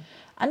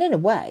 And in a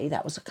way,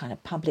 that was a kind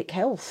of public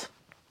health.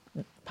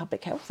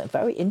 They're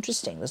very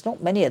interesting. There's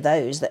not many of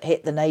those that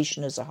hit the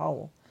nation as a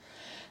whole.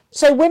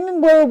 So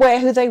women were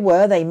aware who they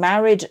were. They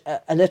married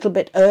a little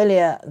bit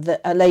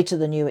later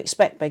than you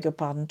expect,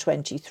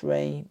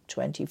 23,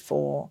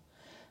 24.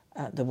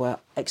 There were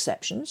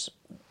exceptions.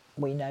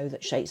 We know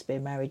that Shakespeare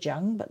married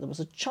young, but there was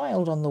a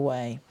child on the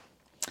way.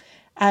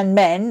 And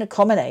men, a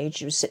common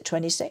age, was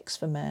 26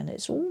 for men.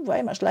 It's all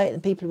very much later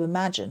than people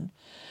imagine.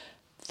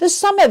 There's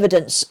some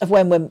evidence of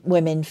when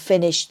women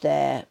finished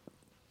their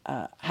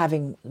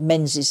having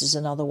menses is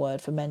another word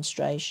for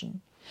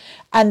menstruation.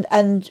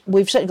 And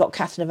we've certainly got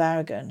Catherine of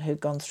Aragon,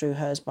 who'd gone through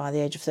hers by the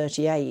age of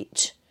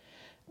 38.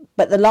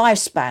 But the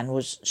lifespan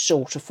was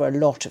shorter for a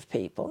lot of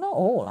people. Not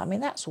all.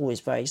 That's always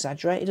very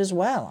exaggerated as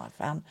well. I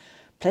found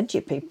plenty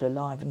of people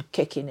alive and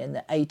kicking in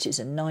the 80s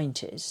and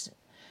 90s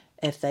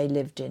if they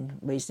lived in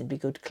reasonably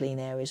good, clean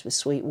areas with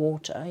sweet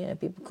water.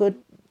 People could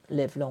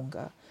live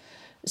longer.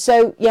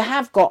 So you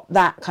have got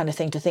that kind of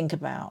thing to think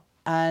about.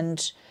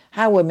 And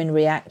how women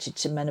reacted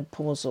to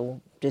menopausal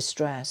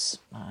distress.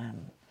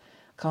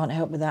 Can't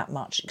help with that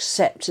much,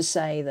 except to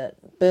say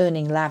that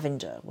burning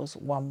lavender was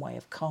one way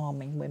of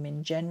calming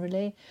women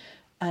generally,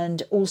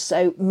 and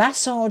also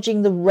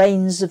massaging the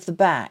reins of the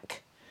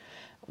back,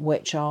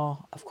 which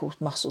are, of course,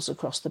 muscles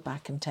across the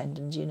back and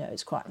tendons.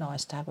 It's quite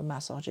nice to have a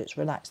massage. It's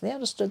relaxed. They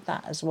understood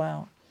that as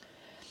well.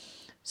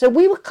 So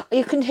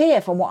you can hear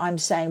from what I'm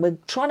saying, we're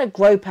trying to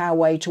grope our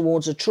way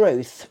towards a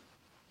truth.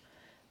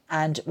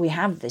 And we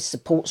have this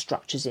support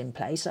structures in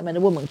place. A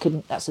woman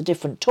couldn't, that's a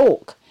different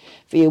talk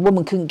for you. A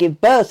woman couldn't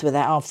give birth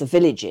without half the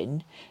village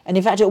in. And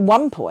in fact, at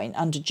one point,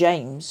 under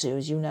James, who,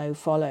 as you know,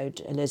 followed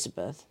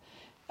Elizabeth,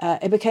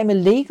 it became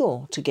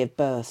illegal to give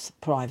birth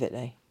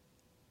privately.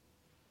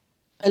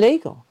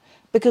 Illegal.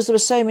 Because there were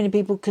so many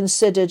people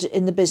considered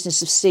in the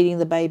business of stealing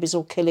the babies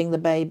or killing the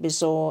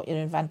babies or,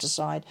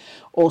 infanticide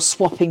or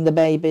swapping the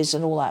babies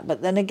and all that.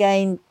 But then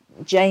again,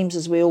 James,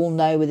 as we all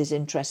know, with his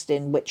interest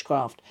in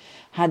witchcraft,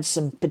 had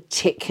some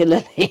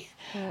particularly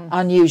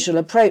unusual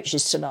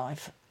approaches to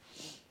life.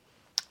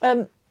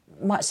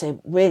 Might say,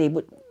 really,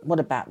 what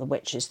about the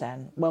witches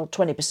then? Well,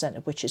 20%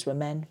 of witches were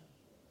men.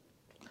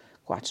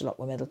 Quite a lot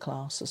were middle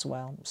class as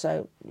well.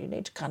 So you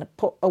need to kind of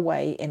put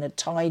away in a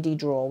tidy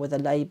drawer with a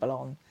label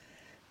on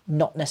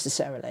Not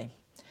necessarily.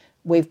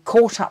 We've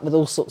caught up with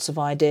all sorts of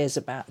ideas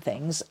about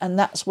things, and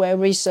that's where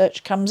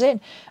research comes in.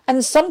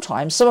 And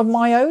sometimes some of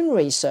my own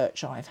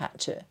research I've had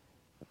to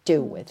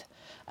deal with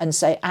and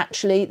say,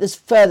 actually, there's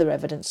further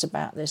evidence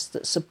about this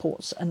that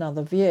supports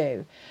another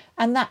view.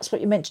 And that's what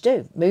you're meant to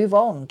do. Move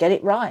on, get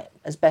it right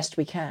as best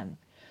we can.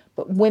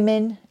 But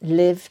women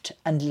lived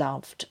and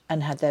loved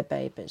and had their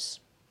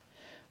babies.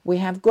 We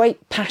have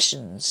great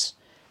passions,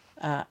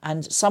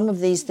 and some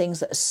of these things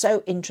that are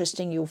so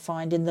interesting you'll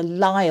find in the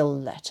Lyle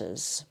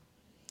letters.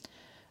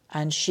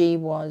 And she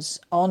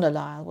was, Honor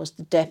Lyle was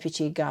the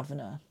deputy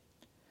governor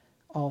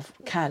of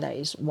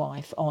Calais'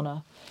 wife,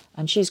 Honor,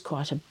 and she's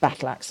quite a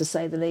battle axe to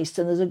say the least,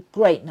 and there's a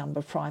great number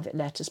of private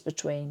letters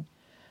between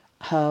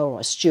her, or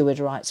a steward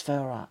writes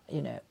for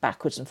her,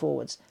 backwards and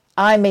forwards.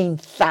 I mean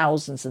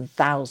thousands and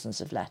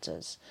thousands of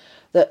letters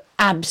that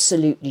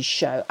absolutely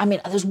show. I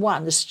mean, there's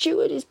one, the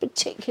steward is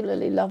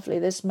particularly lovely,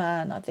 this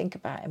man, I think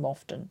about him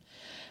often,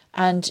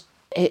 and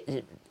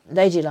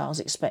Lady Lyle's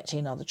expecting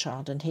another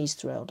child and he's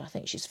thrilled. I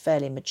think she's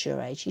fairly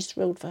mature age. He's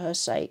thrilled for her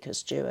sake, her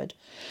steward,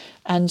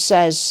 and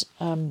says,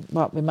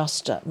 well, we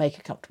must make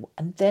her comfortable.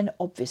 And then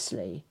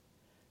obviously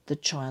the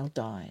child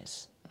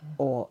dies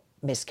or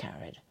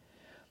miscarried,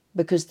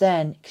 because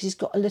he's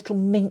got a little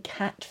mink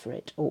hat for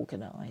it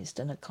organised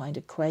and a kind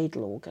of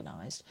cradle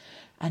organised.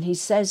 And he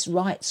says,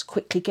 writes,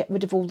 quickly get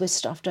rid of all this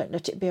stuff, don't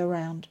let it be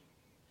around.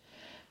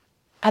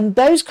 And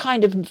those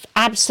kind of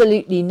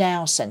absolutely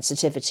now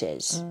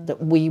sensitivities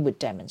that we would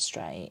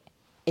demonstrate,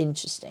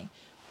 interesting,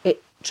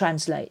 it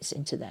translates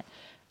into that.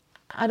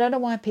 I don't know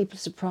why people are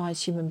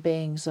surprised human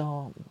beings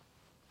are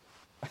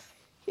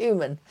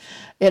human.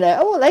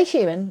 They're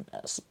human,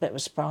 that's a bit of a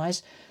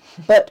surprise.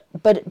 But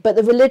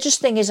the religious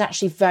thing is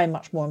actually very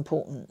much more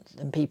important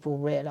than people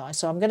realise.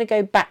 So I'm going to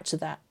go back to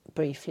that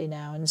briefly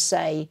now and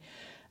say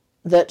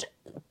that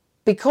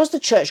because the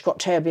church got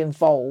terribly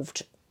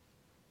involved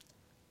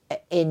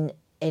in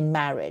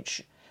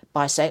marriage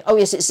by saying, oh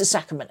yes, it's a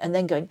sacrament, and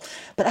then going,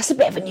 but that's a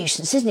bit of a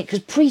nuisance, isn't it, because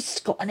priests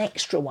got an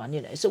extra one,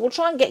 so we'll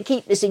try and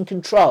keep this in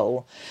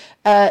control.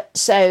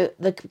 So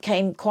there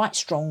became quite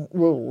strong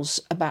rules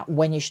about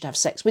when you should have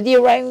sex with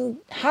your own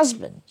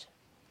husband.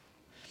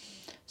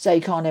 So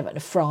you can't have it on a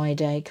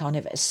Friday, you can't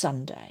have it on a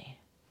Sunday,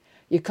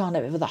 you can't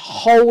have it for the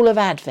whole of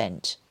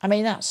Advent. I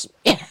mean, that's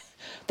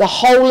the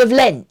whole of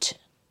Lent.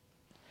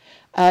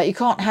 You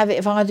can't have it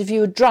if either of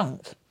you are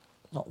drunk.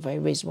 Not very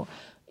reasonable.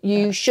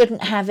 You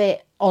shouldn't have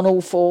it on all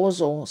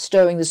fours or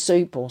stirring the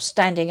soup or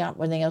standing up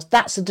or anything else.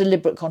 That's a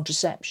deliberate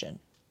contraception,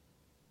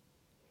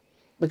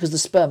 because the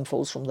sperm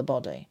falls from the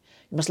body.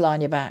 You must lie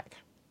on your back.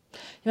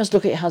 You must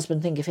look at your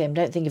husband, think of him,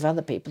 don't think of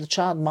other people. The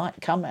child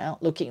might come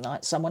out looking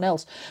like someone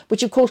else,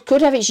 which of course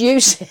could have its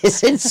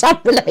uses in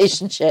some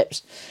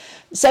relationships.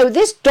 So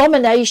this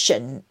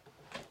domination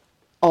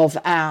of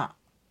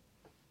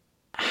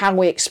how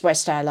we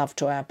expressed our love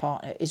to our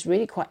partner is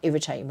really quite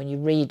irritating when you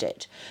read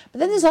it. But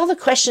then there's other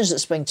questions that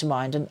spring to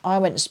mind, and I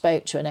went and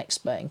spoke to an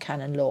expert in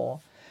canon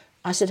law.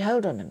 I said,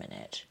 hold on a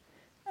minute.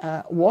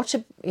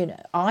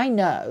 I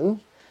know,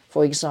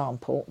 for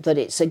example, that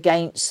it's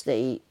against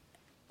the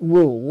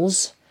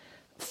rules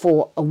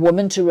for a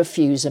woman to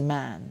refuse a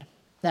man.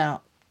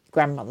 Now,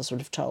 grandmothers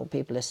would have told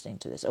people listening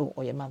to this,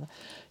 or your mother,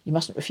 you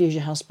mustn't refuse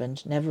your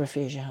husband, never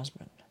refuse your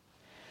husband.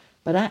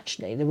 But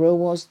actually, the rule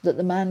was that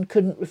the man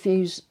couldn't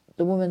refuse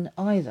the woman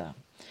either.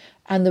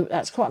 And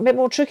that's quite a bit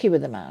more tricky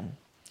with the man.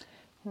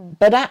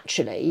 But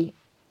actually,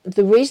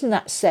 the reason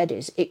that's said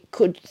is it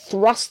could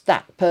thrust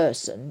that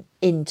person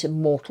into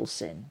mortal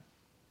sin.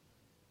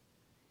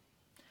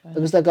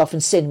 Because they'll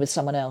often sin with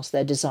someone else,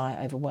 their desire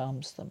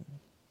overwhelms them.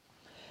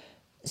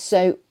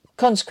 So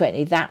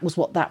consequently, that was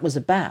what that was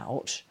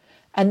about.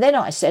 And then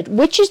I said,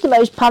 which is the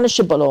most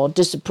punishable or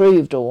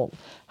disapproved or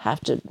have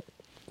to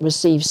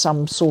receive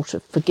some sort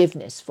of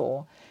forgiveness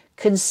for?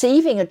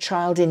 Conceiving a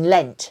child in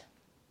Lent,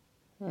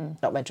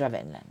 not meant to have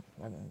it in Lent,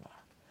 remember,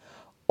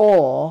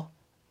 or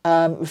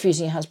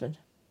refusing your husband.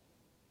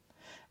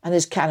 And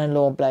this canon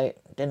law bloke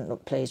didn't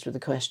look pleased with the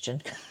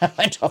question. I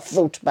went off,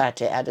 thought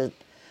about it, had a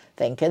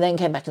think, and then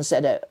came back and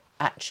said,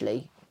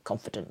 actually,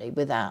 confidently,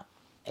 without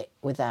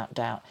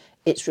doubt,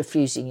 it's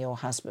refusing your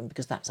husband,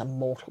 because that's a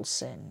mortal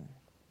sin.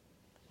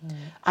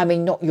 I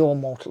mean, not your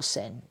mortal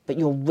sin, but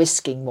you're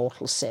risking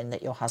mortal sin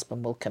that your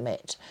husband will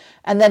commit.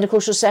 And then, of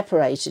course, you're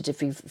separated.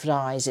 If he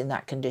dies in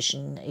that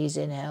condition, he's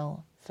in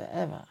hell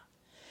forever.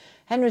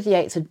 Henry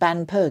VIII had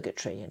banned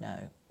purgatory,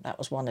 That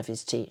was one of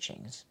his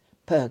teachings,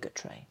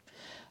 purgatory.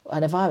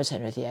 And if I was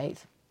Henry VIII,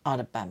 I'd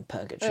have banned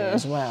purgatory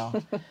as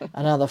well.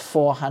 Another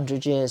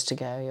 400 years to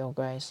go, Your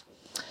Grace.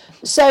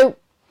 So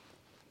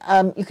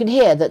you can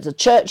hear that the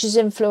church is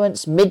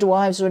influenced,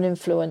 midwives are an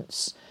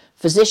influence,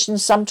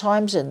 physicians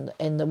sometimes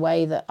in the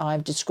way that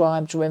I've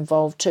described were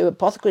involved too.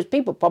 Apothecaries,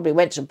 people probably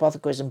went to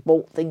apothecaries and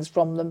bought things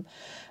from them.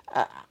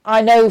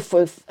 I know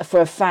for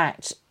a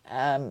fact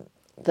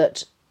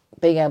that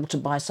being able to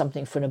buy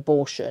something for an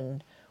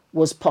abortion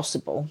was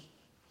possible.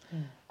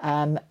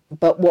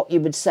 But what you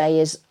would say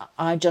is,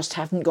 I just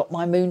haven't got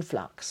my moon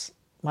flux.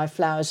 My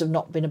flowers have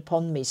not been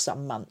upon me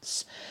some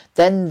months.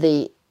 Then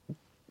the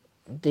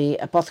the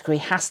apothecary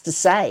has to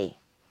say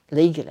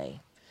legally,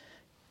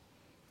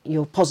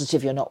 you're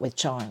positive you're not with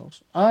child.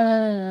 Oh,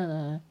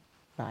 no.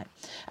 Right.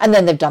 And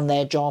then they've done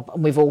their job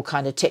and we've all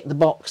kind of ticked the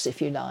box,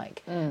 if you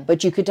like.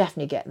 But you could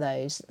definitely get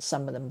those.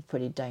 Some of them are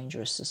pretty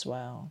dangerous as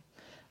well.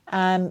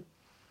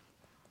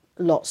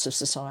 Lots of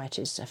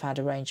societies have had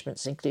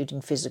arrangements,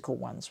 including physical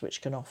ones,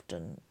 which can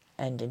often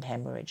end in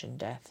hemorrhage and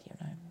death, you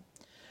know.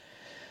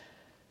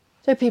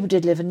 So people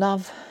did live and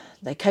love.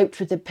 They coped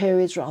with their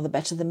periods rather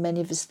better than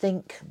many of us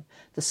think.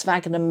 The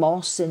sphagnum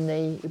moss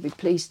you'll be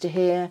pleased to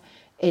hear,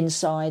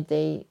 inside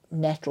the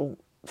nettle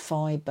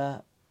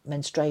fibre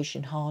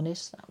menstruation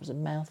harness, that was a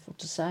mouthful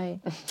to say,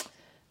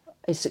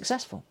 is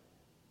successful.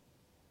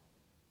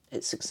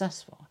 It's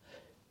successful.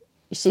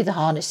 You see, the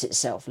harness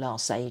itself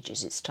lasts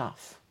ages. It's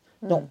tough,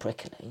 not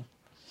prickly.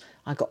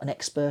 I got an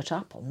expert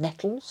up on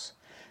nettles,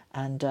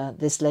 and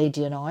this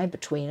lady and I,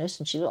 between us,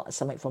 and she looked like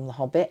something from The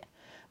Hobbit,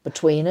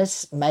 between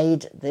us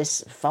made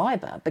this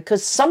fibre.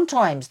 Because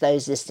sometimes,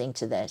 those listening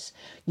to this,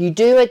 you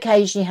do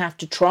occasionally have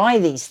to try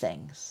these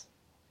things.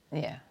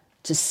 Yeah.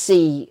 To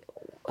see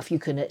if you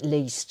can at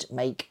least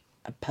make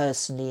a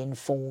personally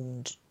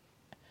informed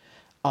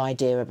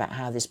idea about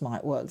how this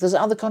might work. There's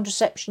other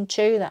contraception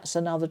too. That's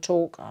another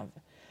talk. I've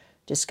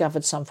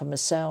discovered some for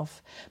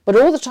myself. But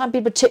all the time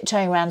people are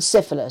tiptoeing around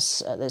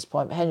syphilis at this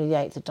point. Henry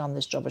VIII had done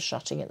this job of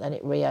shutting it, then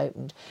it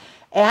reopened.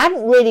 It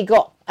hadn't really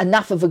got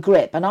enough of a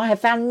grip, and I have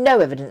found no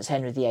evidence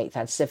Henry VIII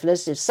had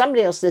syphilis. If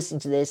somebody else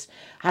listening to this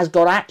has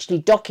got actually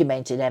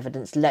documented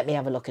evidence, let me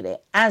have a look at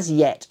it. As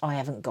yet, I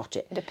haven't got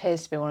it. It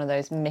appears to be one of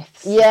those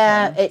myths.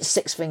 Yeah, it's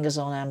six fingers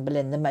on Anne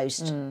Boleyn,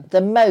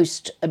 the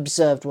most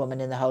observed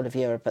woman in the whole of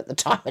Europe at the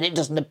time, and it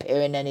doesn't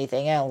appear in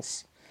anything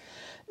else.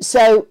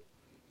 So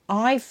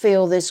I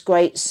feel this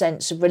great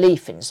sense of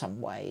relief in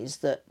some ways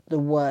that there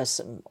were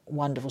some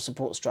wonderful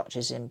support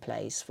structures in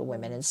place for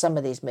women, and some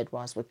of these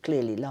midwives were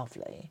clearly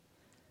lovely.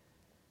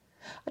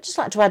 I'd just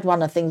like to add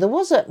one other thing. There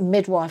was a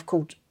midwife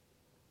called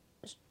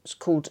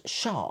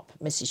Sharp,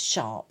 Mrs.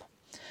 Sharp,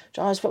 which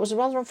I thought was a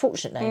rather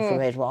unfortunate name for a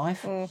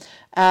midwife.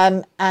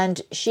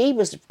 And she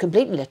was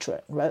completely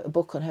literate and wrote a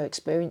book on her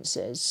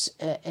experiences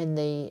in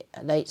the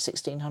late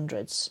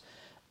 1600s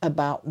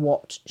about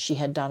what she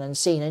had done and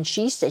seen. And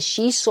she says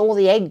she saw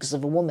the eggs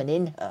of a woman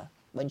in her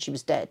when she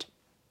was dead.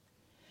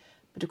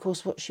 But of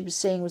course what she was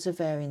seeing was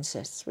ovarian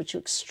cysts, which are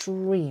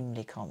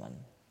extremely common.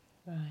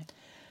 Right.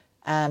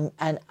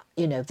 And,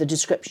 you know, the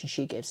description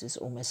she gives is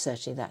almost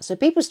certainly that. So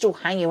people still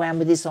hang around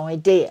with this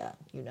idea,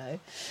 you know.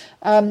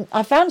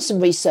 I found some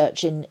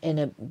research in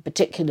a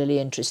particularly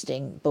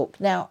interesting book.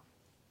 Now,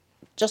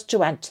 just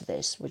to add to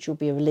this, which will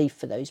be a relief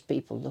for those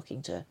people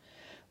looking to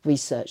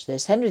research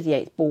this, Henry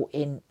VIII brought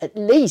in at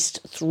least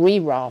 3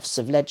 rafts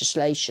of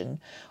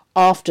legislation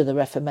after the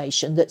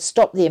Reformation that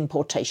stopped the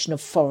importation of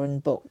foreign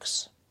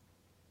books.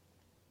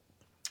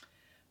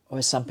 Or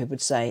as some people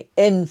would say,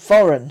 in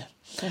foreign,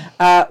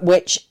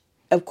 which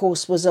of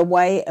course was a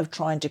way of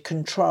trying to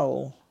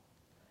control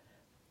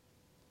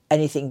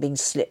anything being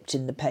slipped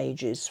in the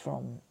pages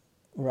from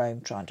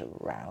Rome, trying to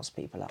rouse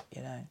people up,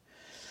 you know,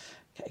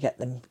 get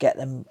them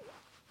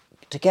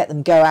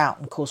go out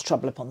and cause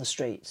trouble upon the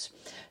streets.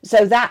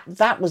 So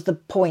that was the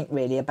point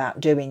really about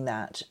doing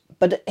that.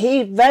 But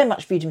he very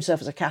much viewed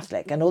himself as a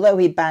Catholic, and although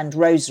he banned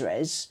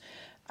rosaries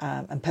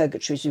and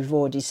purgatories, we've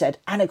already said,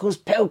 and of course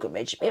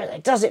pilgrimage, people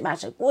say, does it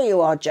matter? Well,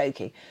 you are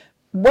joking.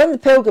 When the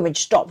pilgrimage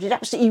stopped, it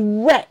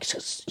absolutely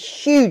wrecked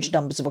huge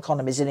numbers of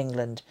economies in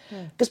England,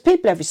 because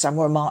people every summer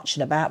were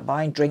marching about,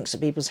 buying drinks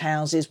at people's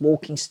houses,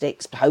 walking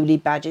sticks, holy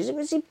badges. It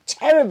was a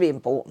terribly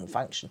important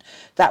function.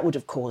 That would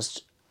have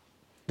caused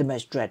the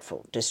most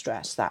dreadful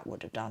distress, that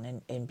would have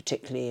done, in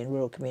particularly in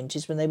rural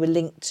communities when they were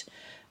linked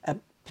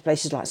to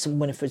places like St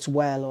Winifred's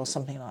Well or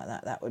something like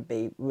that. That would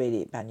be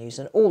really bad news,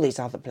 and all these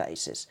other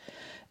places.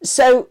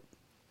 So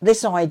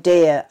this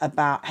idea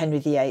about Henry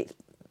VIII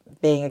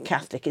being a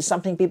Catholic is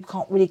something people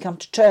can't really come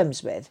to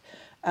terms with,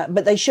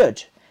 but they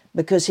should,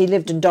 because he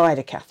lived and died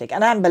a Catholic.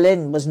 And Anne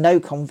Boleyn was no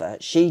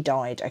convert. She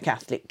died a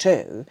Catholic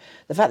too.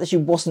 The fact that she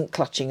wasn't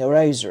clutching a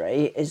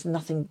rosary is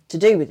nothing to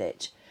do with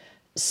it.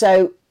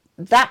 So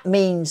that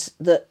means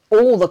that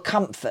all the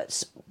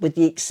comforts, with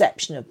the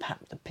exception of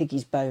perhaps the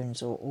piggy's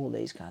bones or all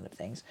these kind of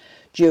things,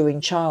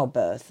 during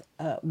childbirth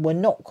were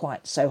not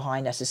quite so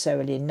high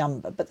necessarily in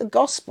number, but the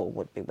gospel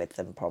would be with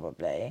them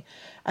probably.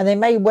 And they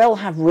may well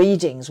have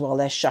readings while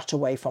they're shut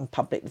away from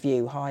public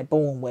view,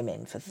 high-born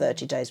women, for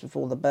 30 days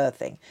before the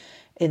birthing,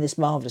 in this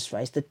marvellous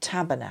phrase, the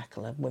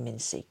tabernacle of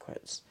women's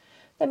secrets.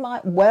 They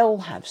might well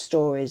have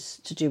stories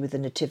to do with the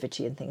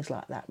nativity and things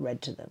like that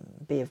read to them.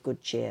 Be of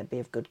good cheer, be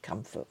of good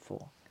comfort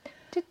for.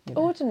 Did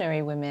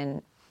ordinary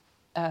women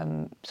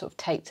sort of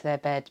take to their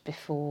bed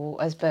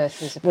before, as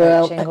birth was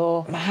approaching? Well,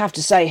 or I have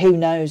to say, who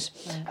knows?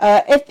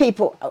 If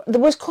people, there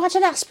was quite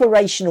an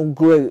aspirational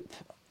group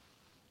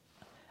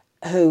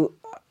who,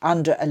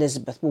 under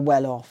Elizabeth, were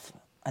well off,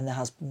 and their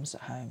husband was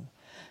at home.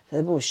 So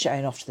they were always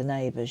showing off to the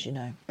neighbours, you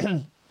know.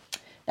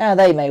 Now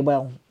they may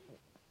well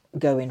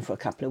go in for a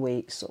couple of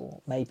weeks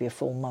or maybe a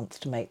full month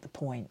to make the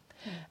point.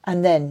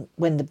 And then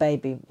when the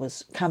baby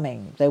was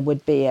coming,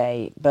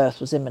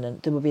 birth was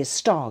imminent, there would be a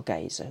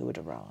stargazer who would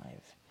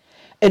arrive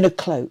in a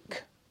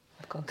cloak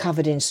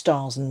covered in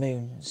stars and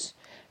moons,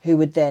 who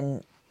would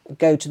then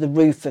go to the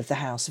roof of the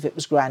house if it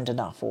was grand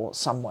enough or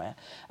somewhere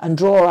and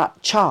draw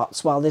up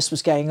charts while this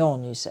was going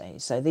on, you see.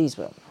 So these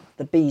were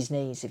the bee's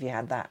knees if you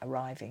had that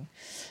arriving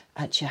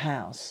at your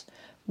house.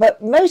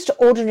 But most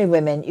ordinary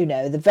women, you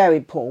know, the very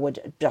poor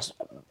would just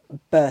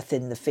birth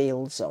in the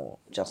fields or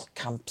just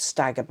come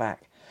stagger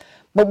back.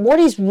 But what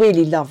is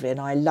really lovely, and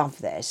I love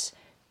this,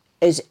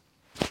 is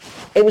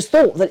it was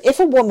thought that if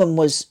a woman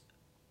was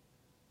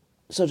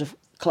sort of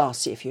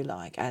classy, if you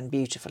like, and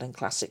beautiful and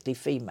classically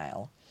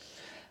female,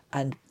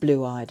 and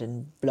blue-eyed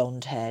and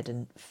blonde-haired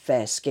and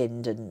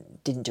fair-skinned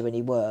and didn't do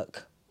any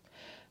work,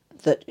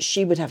 that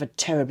she would have a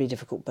terribly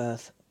difficult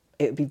birth.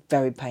 It would be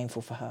very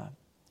painful for her.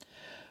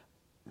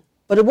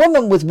 But a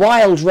woman with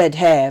wild red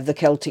hair of the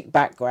Celtic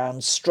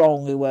background,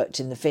 strong, who worked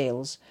in the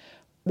fields,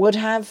 would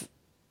have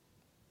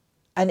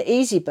an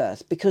easy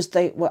birth because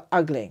they were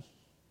ugly.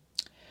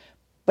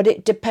 But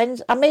it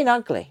depends, I mean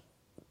ugly,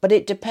 but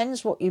it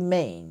depends what you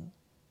mean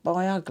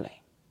by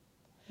ugly.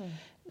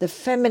 The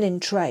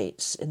feminine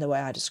traits, in the way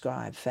I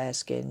describe,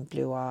 fair-skinned,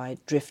 blue-eyed,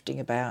 drifting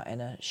about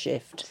in a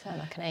shift. Sound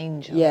like an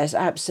angel. Yes,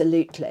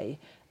 absolutely.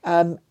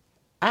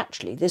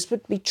 Actually, this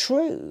would be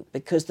true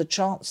because the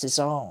chances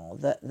are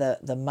that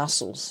the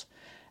muscles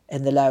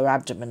in the lower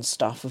abdomen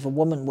stuff of a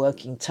woman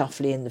working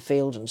toughly in the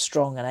field and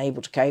strong and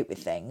able to cope with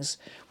things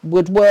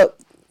would work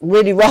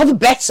really rather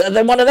better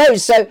than one of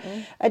those. So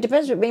it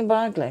depends what you mean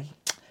by ugly.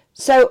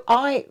 So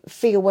I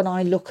feel when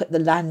I look at the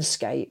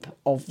landscape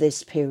of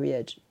this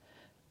period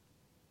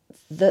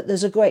that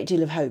there's a great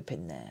deal of hope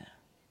in there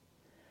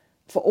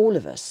for all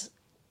of us,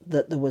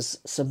 that there was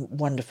some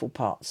wonderful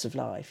parts of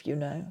life, you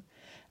know.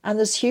 And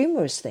there's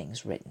humorous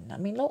things written. I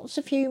mean, lots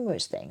of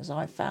humorous things.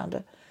 I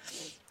found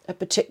a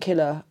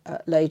particular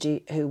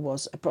lady who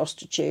was a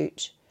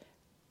prostitute.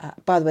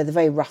 By the way, the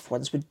very rough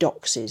ones were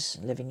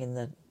doxies living in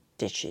the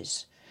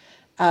ditches.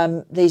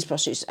 These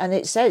prostitutes. And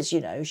it says,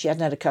 you know, she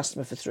hadn't had a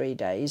customer for 3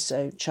 days,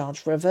 so charged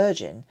for a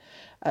virgin.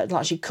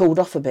 Like she cooled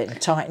off a bit and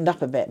tightened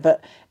up a bit,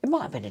 but it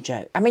might have been a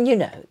joke. I mean, you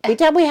know,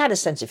 we had a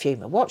sense of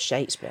humour. Watch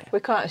Shakespeare.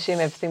 We can't assume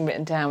everything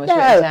written down was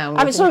written down.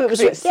 I mean, some of it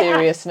was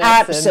seriousness.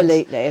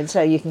 Absolutely, and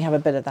so you can have a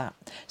bit of that.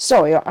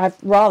 Sorry, I've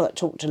rather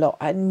talked a lot.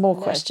 I had more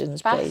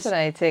questions, please.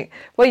 Fascinating.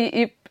 Well,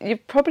 you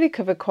probably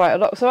covered quite a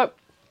lot. So,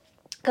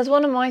 because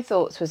one of my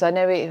thoughts was, I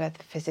know you had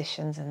the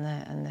physicians and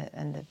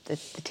the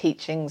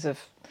teachings of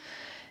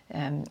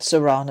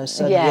Seranus,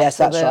 and yes,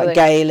 that's right,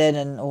 Galen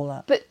and all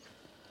that. But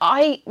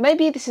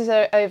maybe this is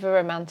a over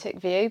romantic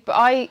view, but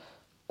I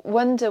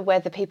wonder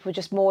whether people were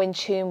just more in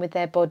tune with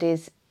their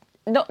bodies,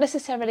 not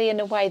necessarily in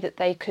a way that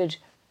they could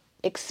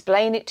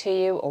explain it to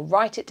you or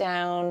write it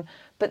down,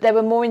 but they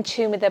were more in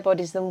tune with their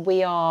bodies than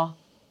we are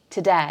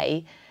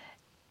today,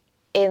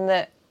 in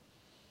that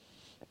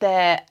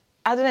they're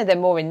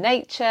more in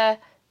nature,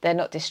 they're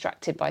not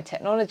distracted by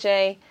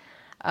technology.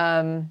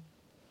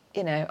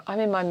 You know, I'm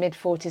in my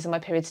mid-40s and my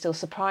period still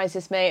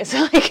surprises me. It's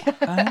like,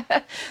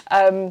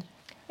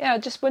 I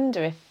just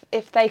wonder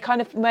if they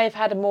kind of may have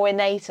had a more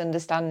innate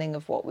understanding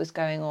of what was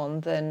going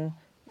on than...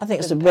 I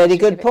think it's a really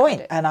good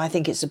point, and I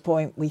think it's a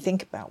point we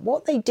think about.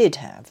 What they did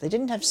have, they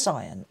didn't have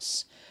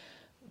science,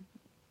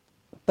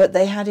 but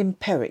they had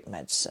empiric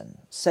medicine,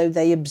 so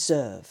they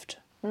observed.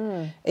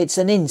 It's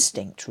an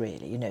instinct,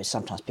 really. You know,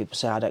 sometimes people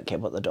say, I don't care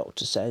what the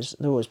doctor says.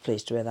 They're always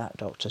pleased to hear that,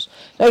 doctors.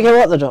 Don't care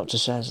what the doctor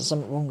says, there's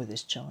something wrong with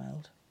this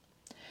child.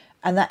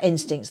 And that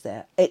instinct's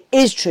there. It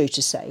is true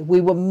to say we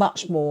were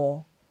much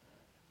more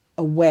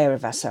aware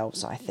of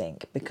ourselves, I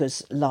think,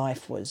 because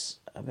life was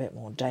a bit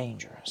more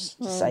dangerous,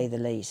 to say the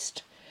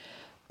least.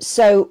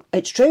 So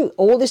it's true,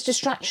 all this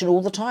distraction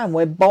all the time.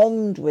 We're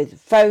bombed with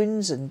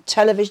phones and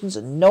televisions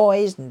and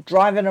noise and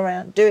driving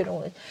around, doing all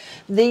this.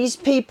 These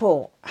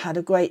people had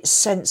a great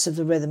sense of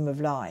the rhythm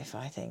of life,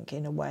 I think,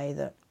 in a way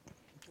that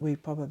we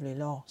probably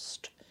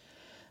lost,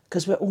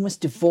 because we're almost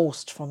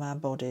divorced from our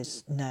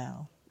bodies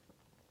now.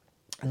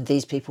 And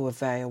these people were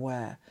very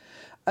aware.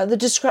 The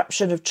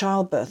description of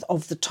childbirth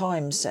of the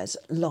time says,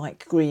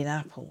 like green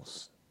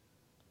apples.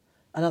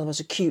 In other words,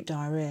 acute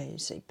diarrhoea, you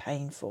see,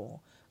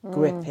 painful,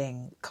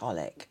 gripping,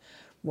 colic.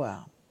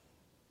 Well,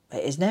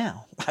 it is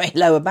now. I mean,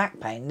 lower back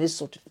pain, this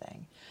sort of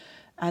thing.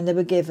 And they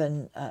were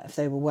given, if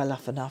they were well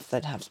off enough,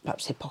 they'd have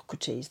perhaps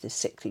Hippocrates, this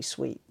sickly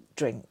sweet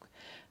drink.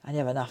 And you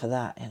have enough of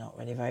that, you're not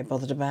really very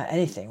bothered about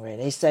anything,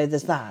 really. So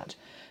there's that.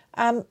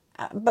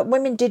 But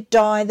women did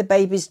die, the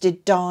babies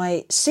did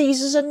die.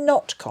 Caesars are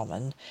not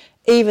common,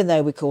 even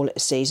though we call it a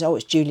Caesar. Oh,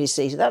 it's Julius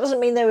Caesar. That doesn't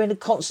mean they were in a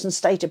constant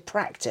state of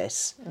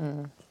practice.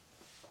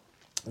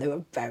 They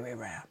were very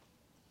rare.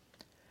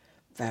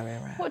 Very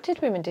rare. What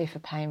did women do for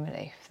pain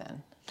relief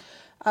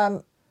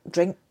then?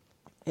 Drink,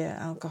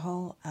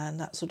 alcohol and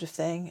that sort of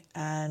thing.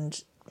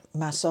 And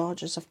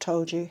massage, as I've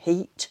told you,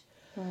 heat,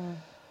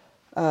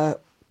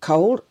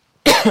 cold,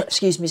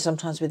 excuse me,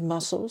 sometimes with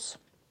muscles.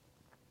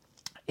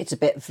 it's a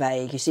bit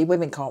vague. You see,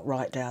 women can't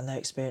write down their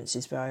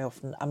experiences very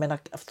often. I mean,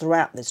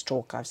 throughout this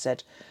talk I've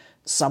said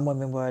some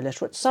women were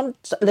illiterate, some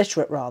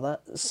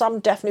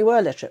definitely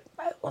were literate,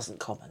 but it wasn't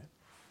common.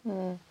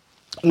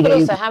 But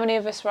also, how many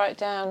of us write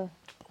down?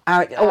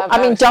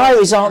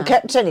 Diaries aren't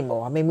kept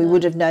anymore. I mean, we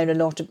would have known a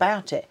lot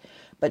about it,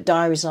 but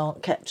diaries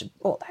aren't kept.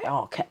 Well, they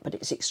are kept, but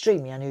it's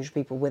extremely unusual.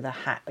 People with a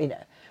hat,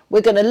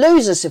 we're going to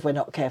lose us if we're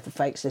not careful,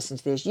 folks, listening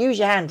to this. Use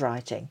your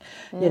handwriting.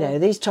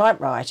 These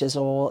typewriters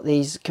or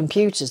these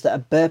computers that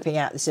are burping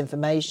out this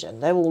information,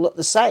 they all look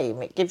the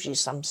same. It gives you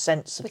some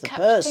sense of the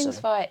person. We capture things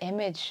via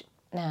image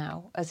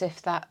now, as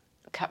if that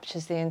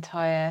captures the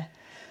entire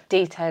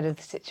detail of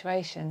the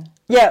situation.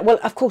 Yeah, well,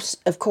 of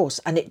course,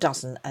 and it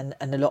doesn't, and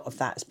a lot of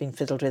that's been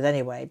fiddled with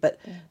anyway. But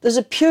there's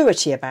a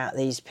purity about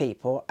these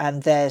people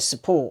and their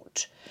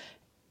support.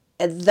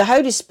 The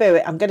Holy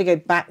Spirit, I'm going to go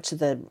back to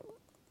the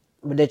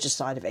religious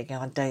side of it again.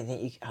 I don't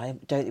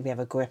think we have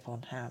a grip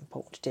on how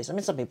important it is. I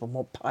mean, some people are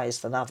more pious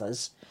than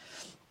others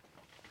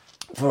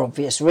for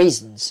obvious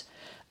reasons,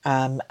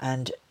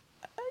 and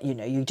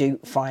you do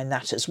find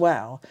that as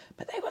well.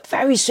 But they were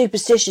very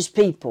superstitious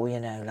people,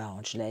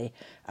 largely,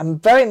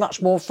 and very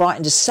much more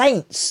frightened of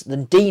saints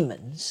than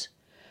demons,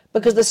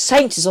 because the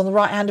saint is on the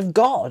right hand of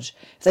God.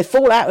 If they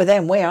fall out with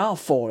them, we are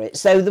for it.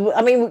 So, it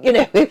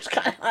was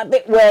kind of a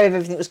bit wary of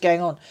everything that was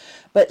going on.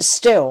 But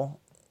still,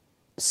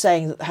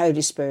 saying that the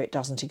Holy Spirit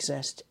doesn't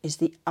exist is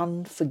the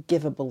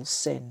unforgivable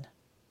sin.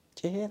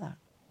 Do you hear that?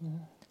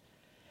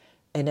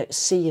 In a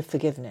sea of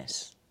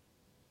forgiveness,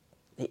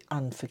 the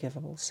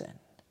unforgivable sin.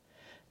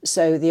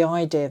 So the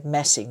idea of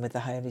messing with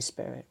the Holy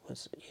Spirit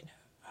was,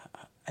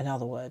 in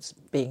other words,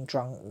 being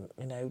drunk,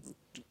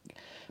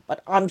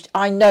 But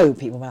I know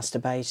people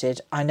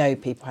masturbated. I know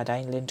people had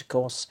anal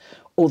intercourse,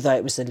 although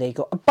it was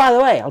illegal. And by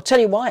the way, I'll tell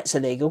you why it's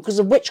illegal, because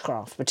of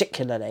witchcraft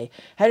particularly.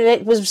 Henry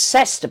was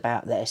obsessed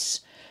about this,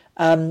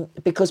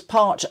 because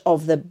part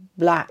of the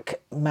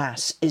Black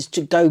Mass is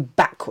to go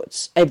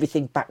backwards,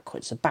 everything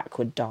backwards, a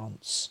backward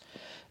dance.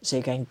 So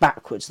you're going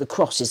backwards, the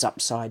cross is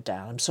upside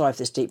down. I'm sorry if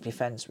this deeply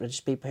offends religious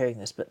people hearing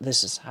this, but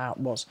this is how it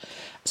was.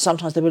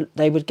 Sometimes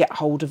they would get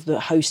hold of the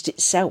host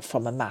itself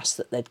from a mass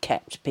that they'd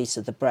kept, a piece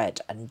of the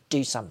bread, and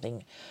do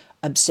something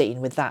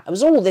obscene with that. It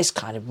was all this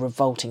kind of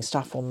revolting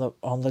stuff on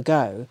the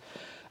go.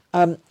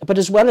 But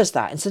as well as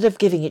that, instead of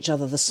giving each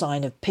other the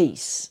sign of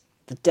peace,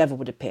 the devil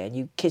would appear and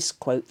you kiss,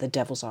 quote, the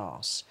devil's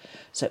arse.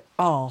 So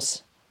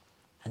arse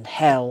and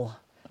hell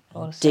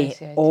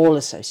all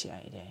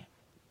associated.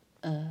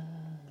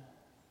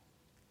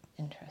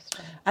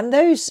 Interesting. And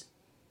those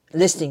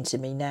listening to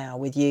me now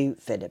with you,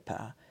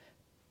 Philippa,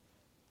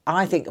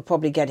 I think are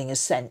probably getting a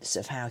sense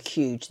of how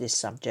huge this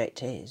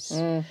subject is.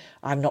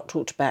 I've not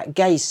talked about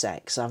gay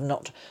sex.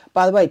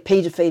 By the way,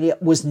 paedophilia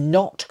was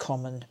not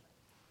common.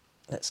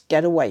 Let's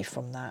get away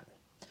from that.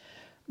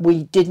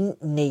 We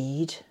didn't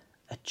need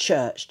a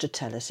church to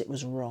tell us it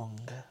was wrong.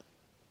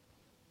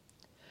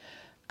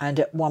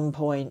 And at one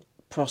point,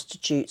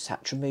 prostitutes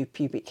had to remove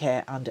pubic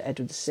hair under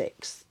Edward VI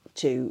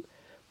to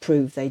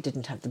prove they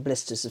didn't have the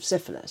blisters of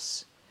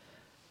syphilis.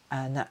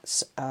 And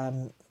that's,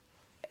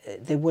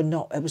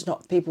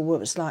 people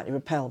were slightly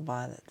repelled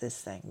by this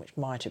thing, which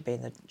might have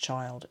been the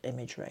child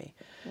imagery.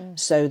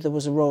 So there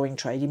was a roaring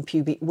trade in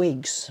pubic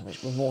wigs,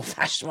 which were more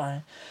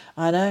fashionable.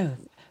 I know,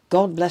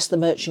 God bless the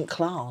merchant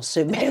class,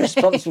 who were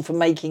responsible for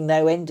making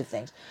no end of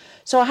things.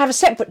 So I have a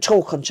separate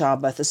talk on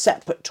childbirth, a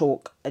separate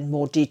talk in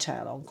more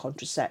detail on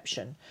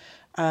contraception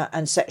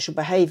and sexual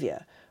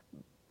behaviour.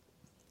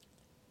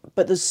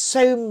 But there's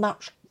so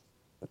much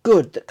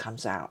good that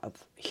comes out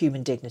of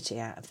human dignity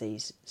out of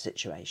these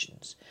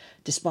situations,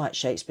 despite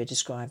Shakespeare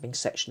describing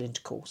sexual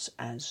intercourse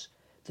as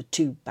the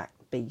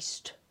two-backed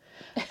beast,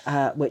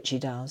 which he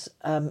does.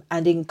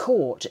 And in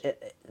court,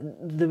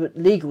 the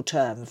legal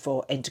term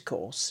for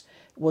intercourse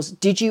was,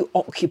 did you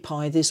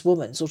occupy this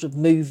woman? Sort of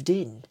moved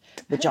in,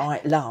 which I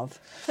love.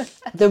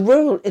 The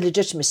rural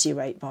illegitimacy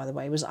rate, by the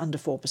way, was under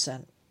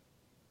 4%.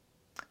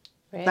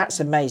 Really? That's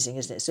amazing,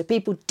 isn't it? So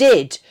people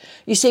did.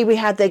 You see, we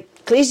had the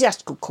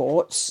ecclesiastical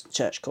courts,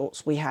 church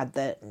courts. We had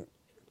the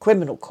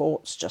criminal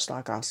courts, just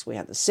like us. We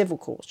had the civil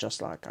courts,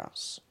 just like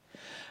us.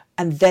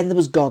 And then there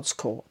was God's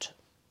court.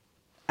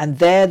 And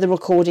there the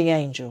recording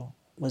angel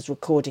was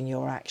recording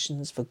your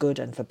actions for good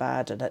and for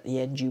bad. And at the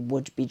end, you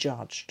would be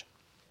judged.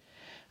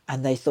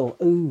 And they thought,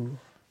 ooh,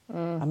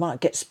 I might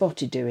get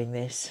spotted doing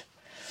this.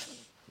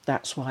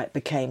 That's why it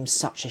became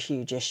such a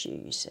huge issue,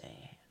 you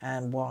see,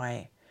 and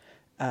why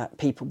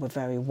people were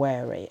very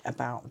wary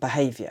about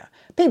behaviour.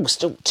 People were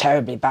still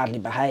terribly badly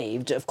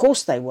behaved. Of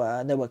course they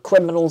were. There were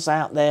criminals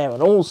out there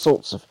and all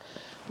sorts of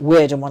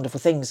weird and wonderful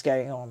things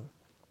going on.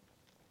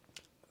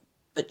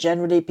 But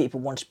generally people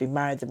wanted to be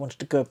married. They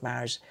wanted a good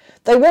marriage.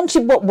 They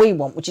wanted what we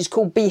want, which is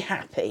called be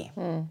happy.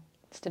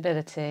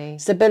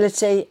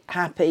 Stability,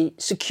 happy,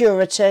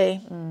 security.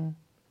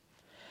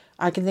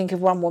 I can think of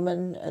one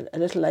woman a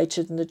little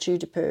later than the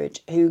Tudor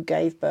period who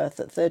gave birth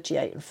at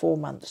 38 and 4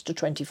 months to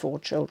 24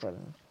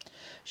 children.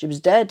 She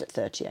was dead at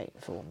 38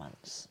 and 4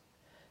 months.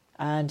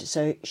 And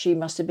so she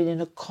must have been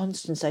in a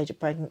constant state of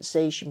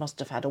pregnancy. She must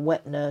have had a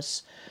wet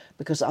nurse,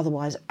 because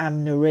otherwise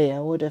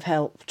amenorrhea would have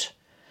helped.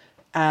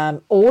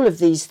 All of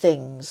these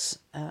things,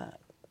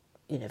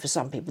 for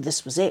some people,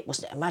 this was it,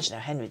 wasn't it? Imagine how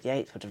Henry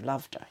VIII would have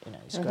loved her,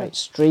 this great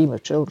stream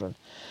of children.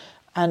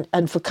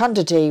 And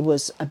fecundity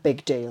was a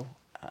big deal.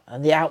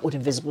 And the outward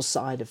invisible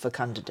side of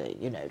fecundity,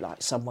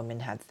 like some women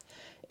had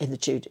in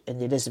the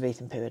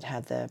Elizabethan period,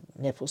 had their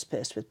nipples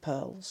pierced with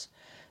pearls.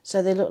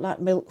 So they looked like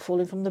milk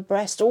falling from the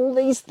breast. All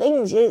these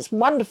things, it's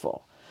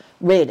wonderful,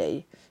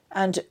 really.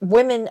 And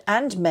women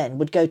and men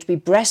would go to be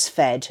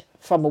breastfed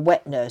from a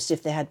wet nurse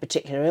if they had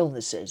particular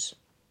illnesses.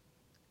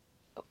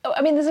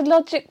 I mean, there's a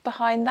logic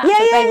behind that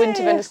they wouldn't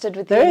have understood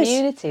with the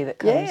immunity that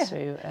comes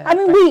through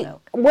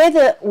milk.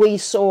 Whether we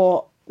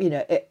saw,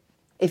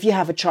 if you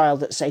have a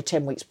child that's, say,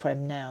 10 weeks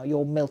prem now,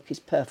 your milk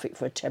is perfect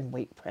for a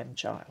 10-week prem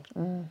child.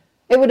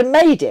 It would have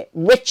made it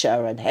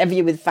richer and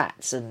heavier with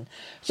fats and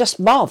just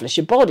marvellous.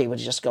 Your body would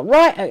have just gone,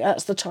 right,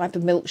 that's the type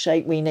of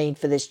milkshake we need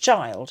for this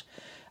child.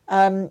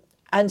 And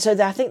so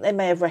I think they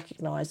may have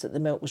recognised that the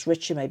milk was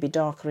richer, maybe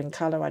darker in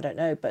colour, I don't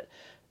know. But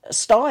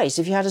styes,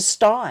 if you had a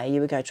stye, you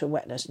would go to a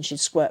wet nurse and she'd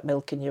squirt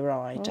milk in your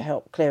eye to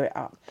help clear it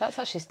up. That's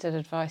actually still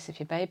advice if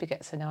your baby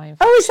gets an eye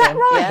infection. Oh, is that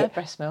right? Yeah,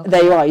 breast milk.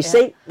 There you are, you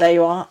see, there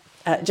you are.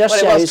 Just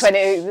shows...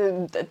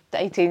 it was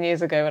 18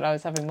 years ago when I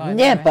was having mine.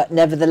 Yeah, anyway. But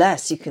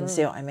nevertheless, you can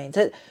see what I mean.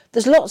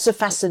 There's lots of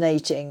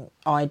fascinating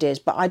ideas,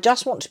 but I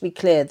just want to be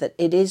clear that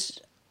it is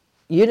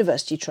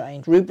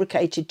university-trained,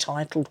 rubricated,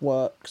 titled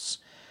works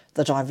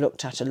that I've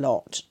looked at a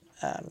lot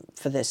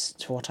for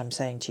what I'm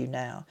saying to you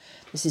now.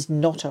 This is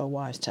not our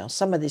wives' tales.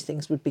 Some of these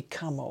things would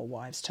become our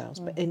wives'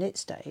 tales, but in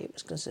its day it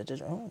was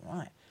considered, oh,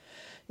 right.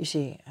 You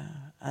see,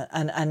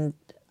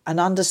 and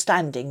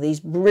understanding these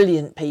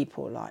brilliant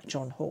people like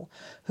John Hall,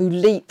 who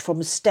leap from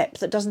a step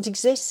that doesn't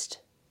exist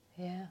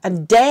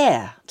and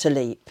dare to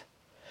leap,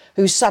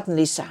 who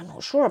suddenly say, I'm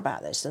not sure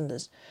about this. And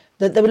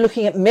that they were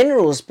looking at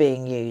minerals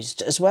being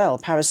used as well.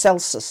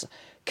 Paracelsus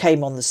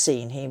came on the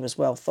scene. He was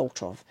well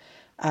thought of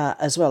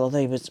as well, although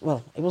he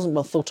wasn't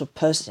well thought of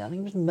personally. I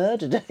think he was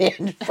murdered at the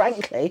end,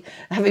 frankly.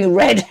 Having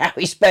read how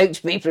he spoke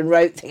to people and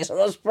wrote things, I'm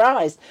not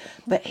surprised.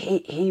 But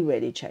he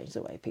really changed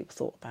the way people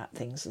thought about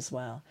things as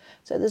well.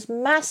 So there's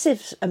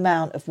massive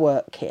amount of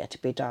work here to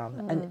be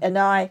done.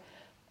 And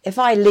if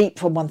I leap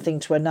from one thing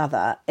to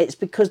another, it's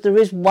because there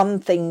is one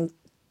thing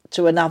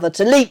to another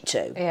to leap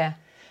to. Yeah.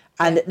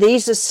 And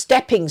these are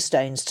stepping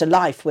stones to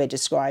life we're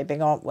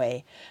describing, aren't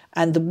we?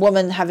 And the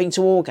woman having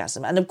to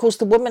orgasm. And, of course,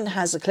 the woman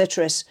has a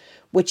clitoris,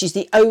 which is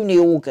the only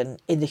organ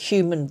in the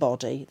human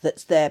body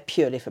that's there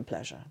purely for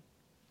pleasure.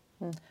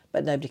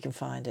 But nobody can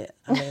find it.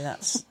 I mean,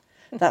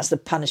 that's the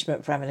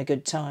punishment for having a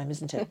good time,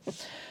 isn't it?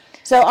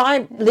 So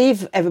I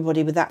leave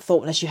everybody with that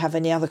thought, unless you have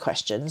any other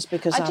questions.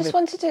 Because I just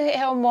wanted to hit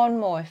on one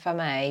more, if I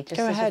may, just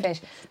Go as ahead. we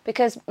finish.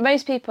 Because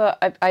most people,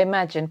 I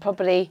imagine,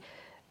 probably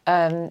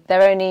they're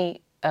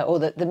only... or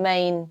the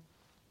main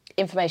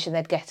information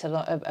they'd get a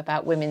lot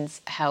about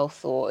women's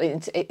health, or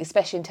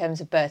especially in terms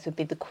of birth, would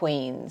be the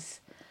queens.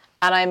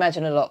 And I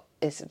imagine a lot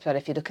is, well,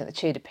 if you look at the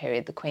Tudor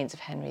period, the queens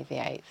of Henry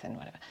VIII and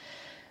whatever.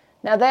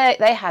 Now,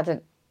 they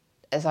had,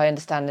 as I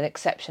understand, an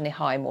exceptionally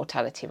high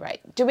mortality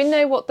rate. Do we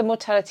know what the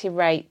mortality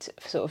rate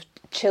for sort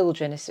of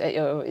children,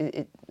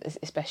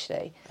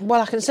 especially?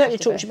 Well, I can certainly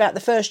talk to you about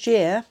the first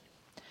year.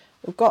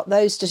 We've got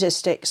those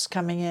statistics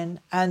coming in,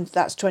 and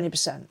that's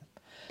 20%.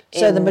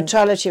 So the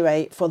mortality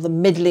rate for the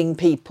middling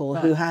people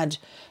who had,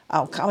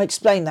 I'll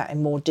explain that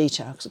in more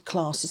detail, because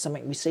class is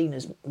something we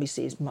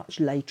see as much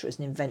later as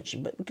an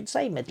invention, but we could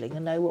say middling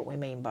and know what we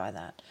mean by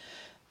that.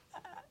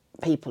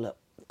 People at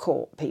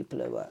court, people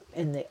who were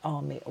in the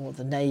army or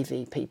the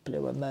navy, people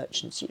who were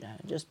merchants,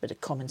 just a bit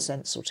of common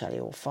sense will tell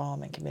you, or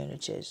farming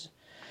communities.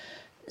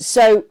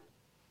 So,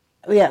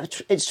 yeah,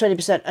 it's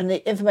 20%, and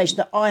the information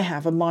that I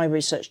have and my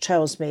research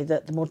tells me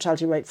that the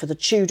mortality rate for the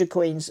Tudor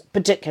queens,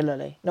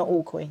 particularly, not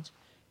all queens,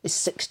 is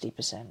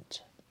 60%.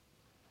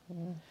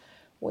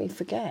 We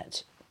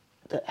forget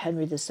that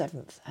Henry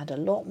VII had a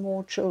lot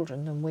more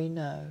children than we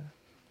know.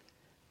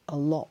 A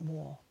lot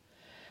more.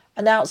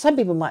 And now some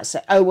people might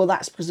say, oh, well,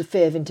 that's because of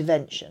fear of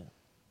intervention.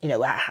 I'm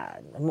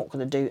not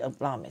going to do,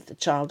 blimey, if the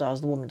child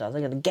dies, the woman dies,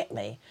 they're going to get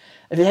me.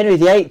 If Henry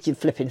VIII, you'd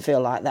flipping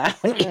feel like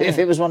that, wouldn't you, if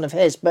it was one of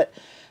his. But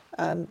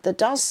there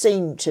does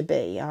seem to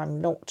be, I'm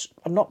not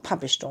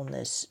published on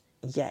this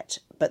yet,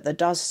 but there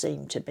does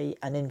seem to be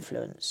an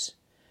influence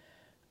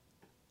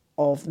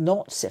of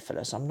not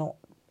syphilis. I'm not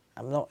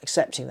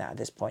accepting that at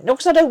this point. Not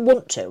because I don't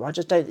want to, I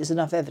just don't, there's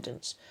enough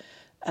evidence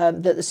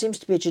that there seems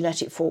to be a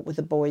genetic fault with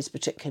the boys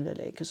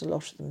particularly, because a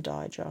lot of them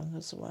died young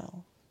as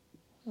well.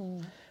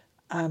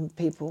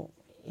 People,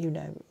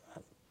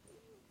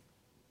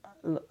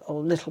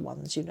 or little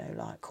ones,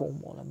 like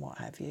Cornwall and what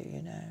have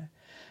you,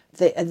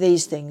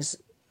 these things,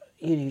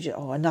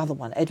 another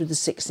one, Edward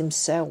VI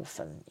himself,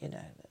 and,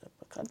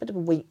 a bit of a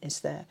weakness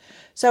there.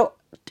 So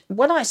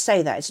when I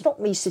say that, it's not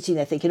me sitting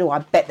there thinking, I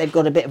bet they've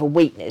got a bit of a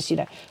weakness.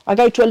 I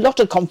go to a lot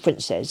of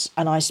conferences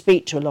and I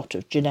speak to a lot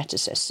of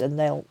geneticists, and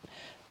they'll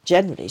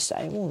generally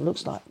say, it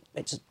looks like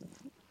it's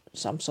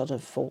some sort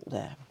of fault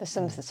there. There's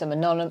some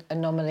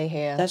anomaly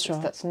here. That's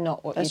right. That's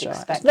not what That's you'd right.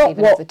 expect It's not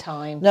even at the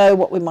time. No,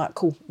 what we might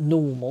call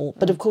normal.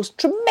 But of course,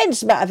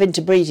 tremendous amount of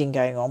interbreeding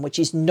going on, which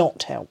is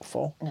not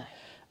helpful.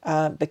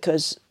 No.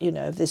 Because,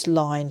 this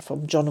line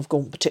from John of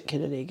Gaunt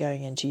particularly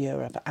going into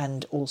Europe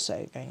and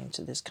also going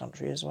into this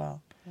country as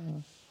well.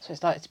 So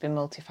it's likely to be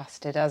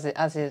multifaceted,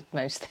 as is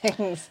most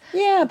things.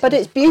 Yeah, but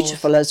it's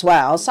beautiful as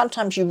well.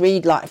 Sometimes you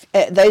read, like,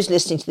 those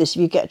listening to this,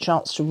 if you get a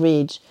chance to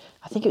read,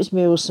 I think it was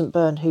Muriel St.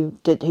 Byrne who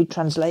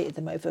translated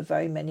them over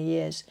very many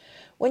years.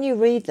 When you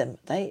read them,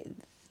 they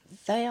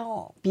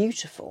are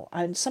beautiful,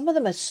 and some of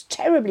them are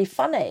terribly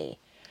funny.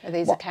 Are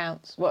these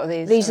accounts? What are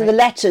these? These are the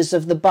letters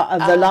of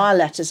the lyre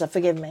letters.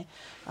 Forgive me,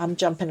 I'm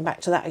jumping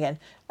back to that again.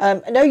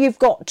 No, you've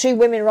got two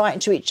women writing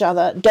to each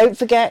other. Don't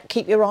forget,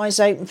 keep your eyes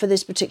open for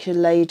this particular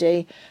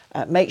lady.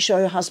 Make sure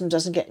your husband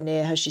doesn't get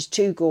near her. She's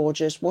too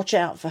gorgeous. Watch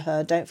out for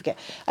her. Don't forget.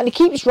 And it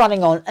keeps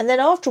running on. And then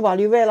after a while,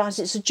 you realise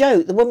it's a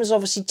joke. The woman's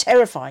obviously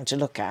terrifying to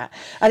look at.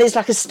 And it's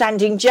like a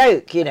standing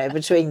joke,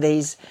 between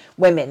these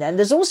women. And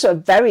there's also a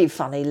very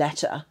funny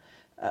letter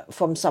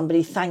from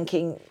somebody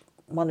thanking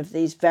one of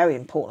these very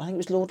important, I think it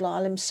was Lord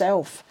Lisle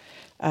himself,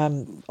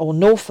 or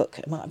Norfolk.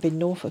 It might have been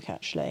Norfolk,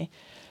 actually.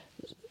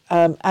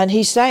 And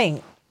he's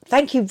saying,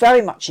 thank you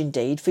very much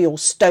indeed for your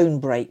stone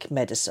break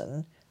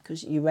medicine,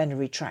 because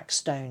urinary tract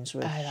stones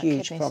were a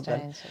huge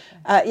problem. Stones,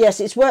 okay. Yes,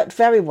 it's worked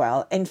very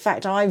well. In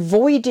fact, I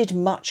avoided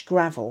much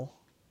gravel,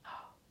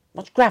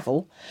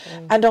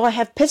 and I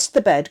have pissed the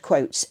bed,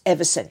 quotes,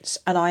 ever since.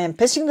 And I am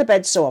pissing the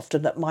bed so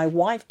often that my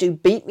wife do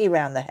beat me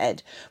round the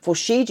head, for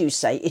she do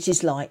say it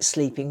is like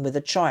sleeping with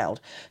a child.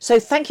 So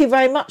thank you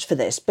very much for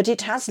this, but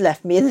it has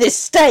left me in this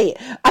state.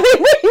 I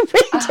mean, when you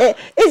read it,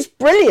 it's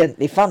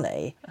brilliantly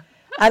funny.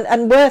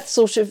 And worth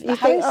sort of...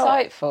 How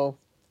insightful.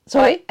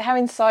 Sorry? How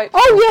insightful.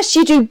 Oh, yes,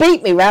 you do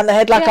beat me round the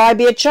head like I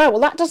be a child.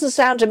 Well, that doesn't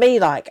sound to me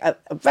like a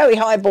very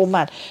highborn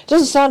man. It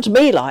doesn't sound to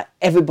me like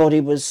everybody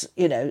was,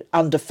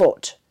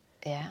 underfoot.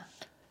 Yeah.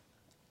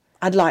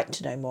 I'd like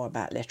to know more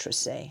about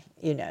literacy.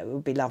 It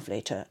would be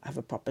lovely to have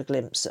a proper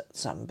glimpse at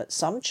some. But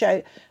some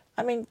show...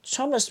 I mean,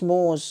 Thomas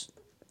More's...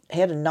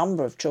 He had a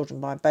number of children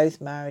by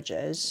both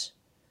marriages.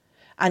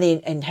 And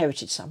he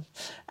inherited some.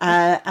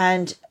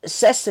 And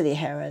Cecily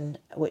Heron,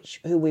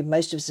 who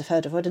most of us have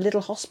heard of, had a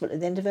little hospital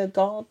at the end of her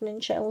garden in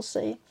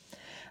Chelsea.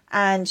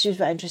 And she was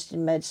very interested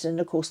in medicine.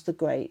 Of course, the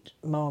great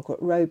Margaret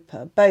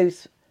Roper.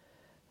 Both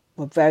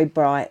were very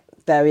bright,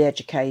 very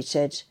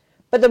educated.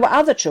 But there were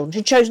other children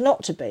who chose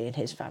not to be in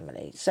his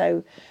family.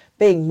 So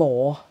being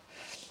More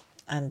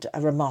and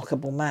a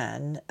remarkable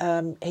man,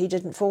 he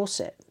didn't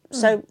force it.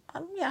 So,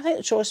 I think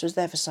the choice was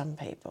there for some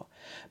people.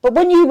 But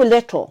when you were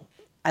little...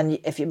 And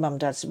if your mum and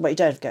dad said, well, you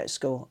don't have to go to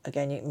school,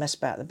 again, you can mess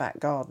about the back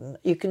garden,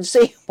 you can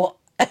see what,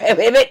 a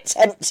bit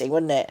tempting,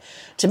 wouldn't it,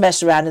 to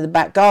mess around in the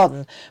back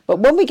garden. But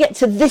when we get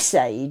to this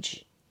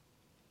age,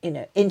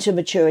 into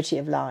maturity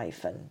of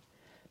life, and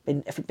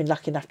if you've been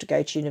lucky enough to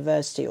go to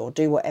university or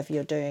do whatever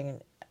you're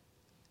doing,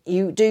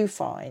 you do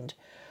find,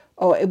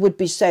 it would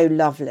be so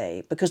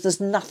lovely, because there's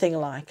nothing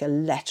like a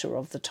letter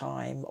of the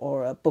time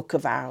or a book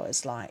of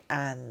hours like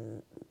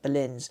Anne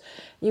Boleyn's.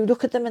 You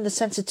look at them and the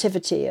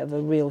sensitivity of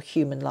a real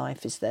human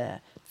life is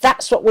there.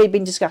 That's what we've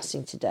been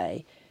discussing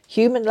today.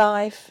 Human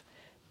life,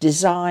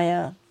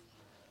 desire,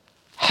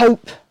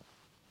 hope,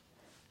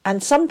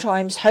 and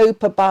sometimes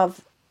hope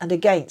above and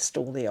against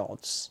all the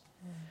odds.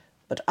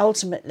 But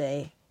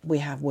ultimately, we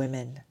have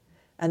women,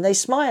 and they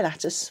smile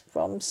at us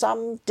from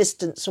some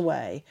distance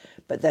away,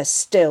 but they're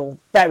still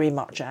very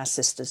much our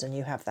sisters, and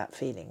you have that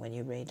feeling when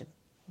you read them.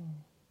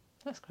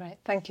 That's great.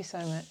 Thank you so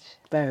much.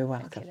 Very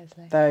welcome. Thank you,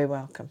 Leslie. Very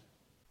welcome.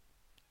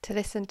 To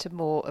listen to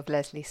more of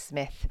Leslie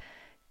Smith,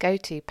 go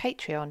to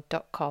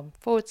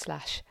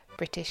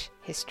patreon.com/British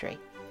History.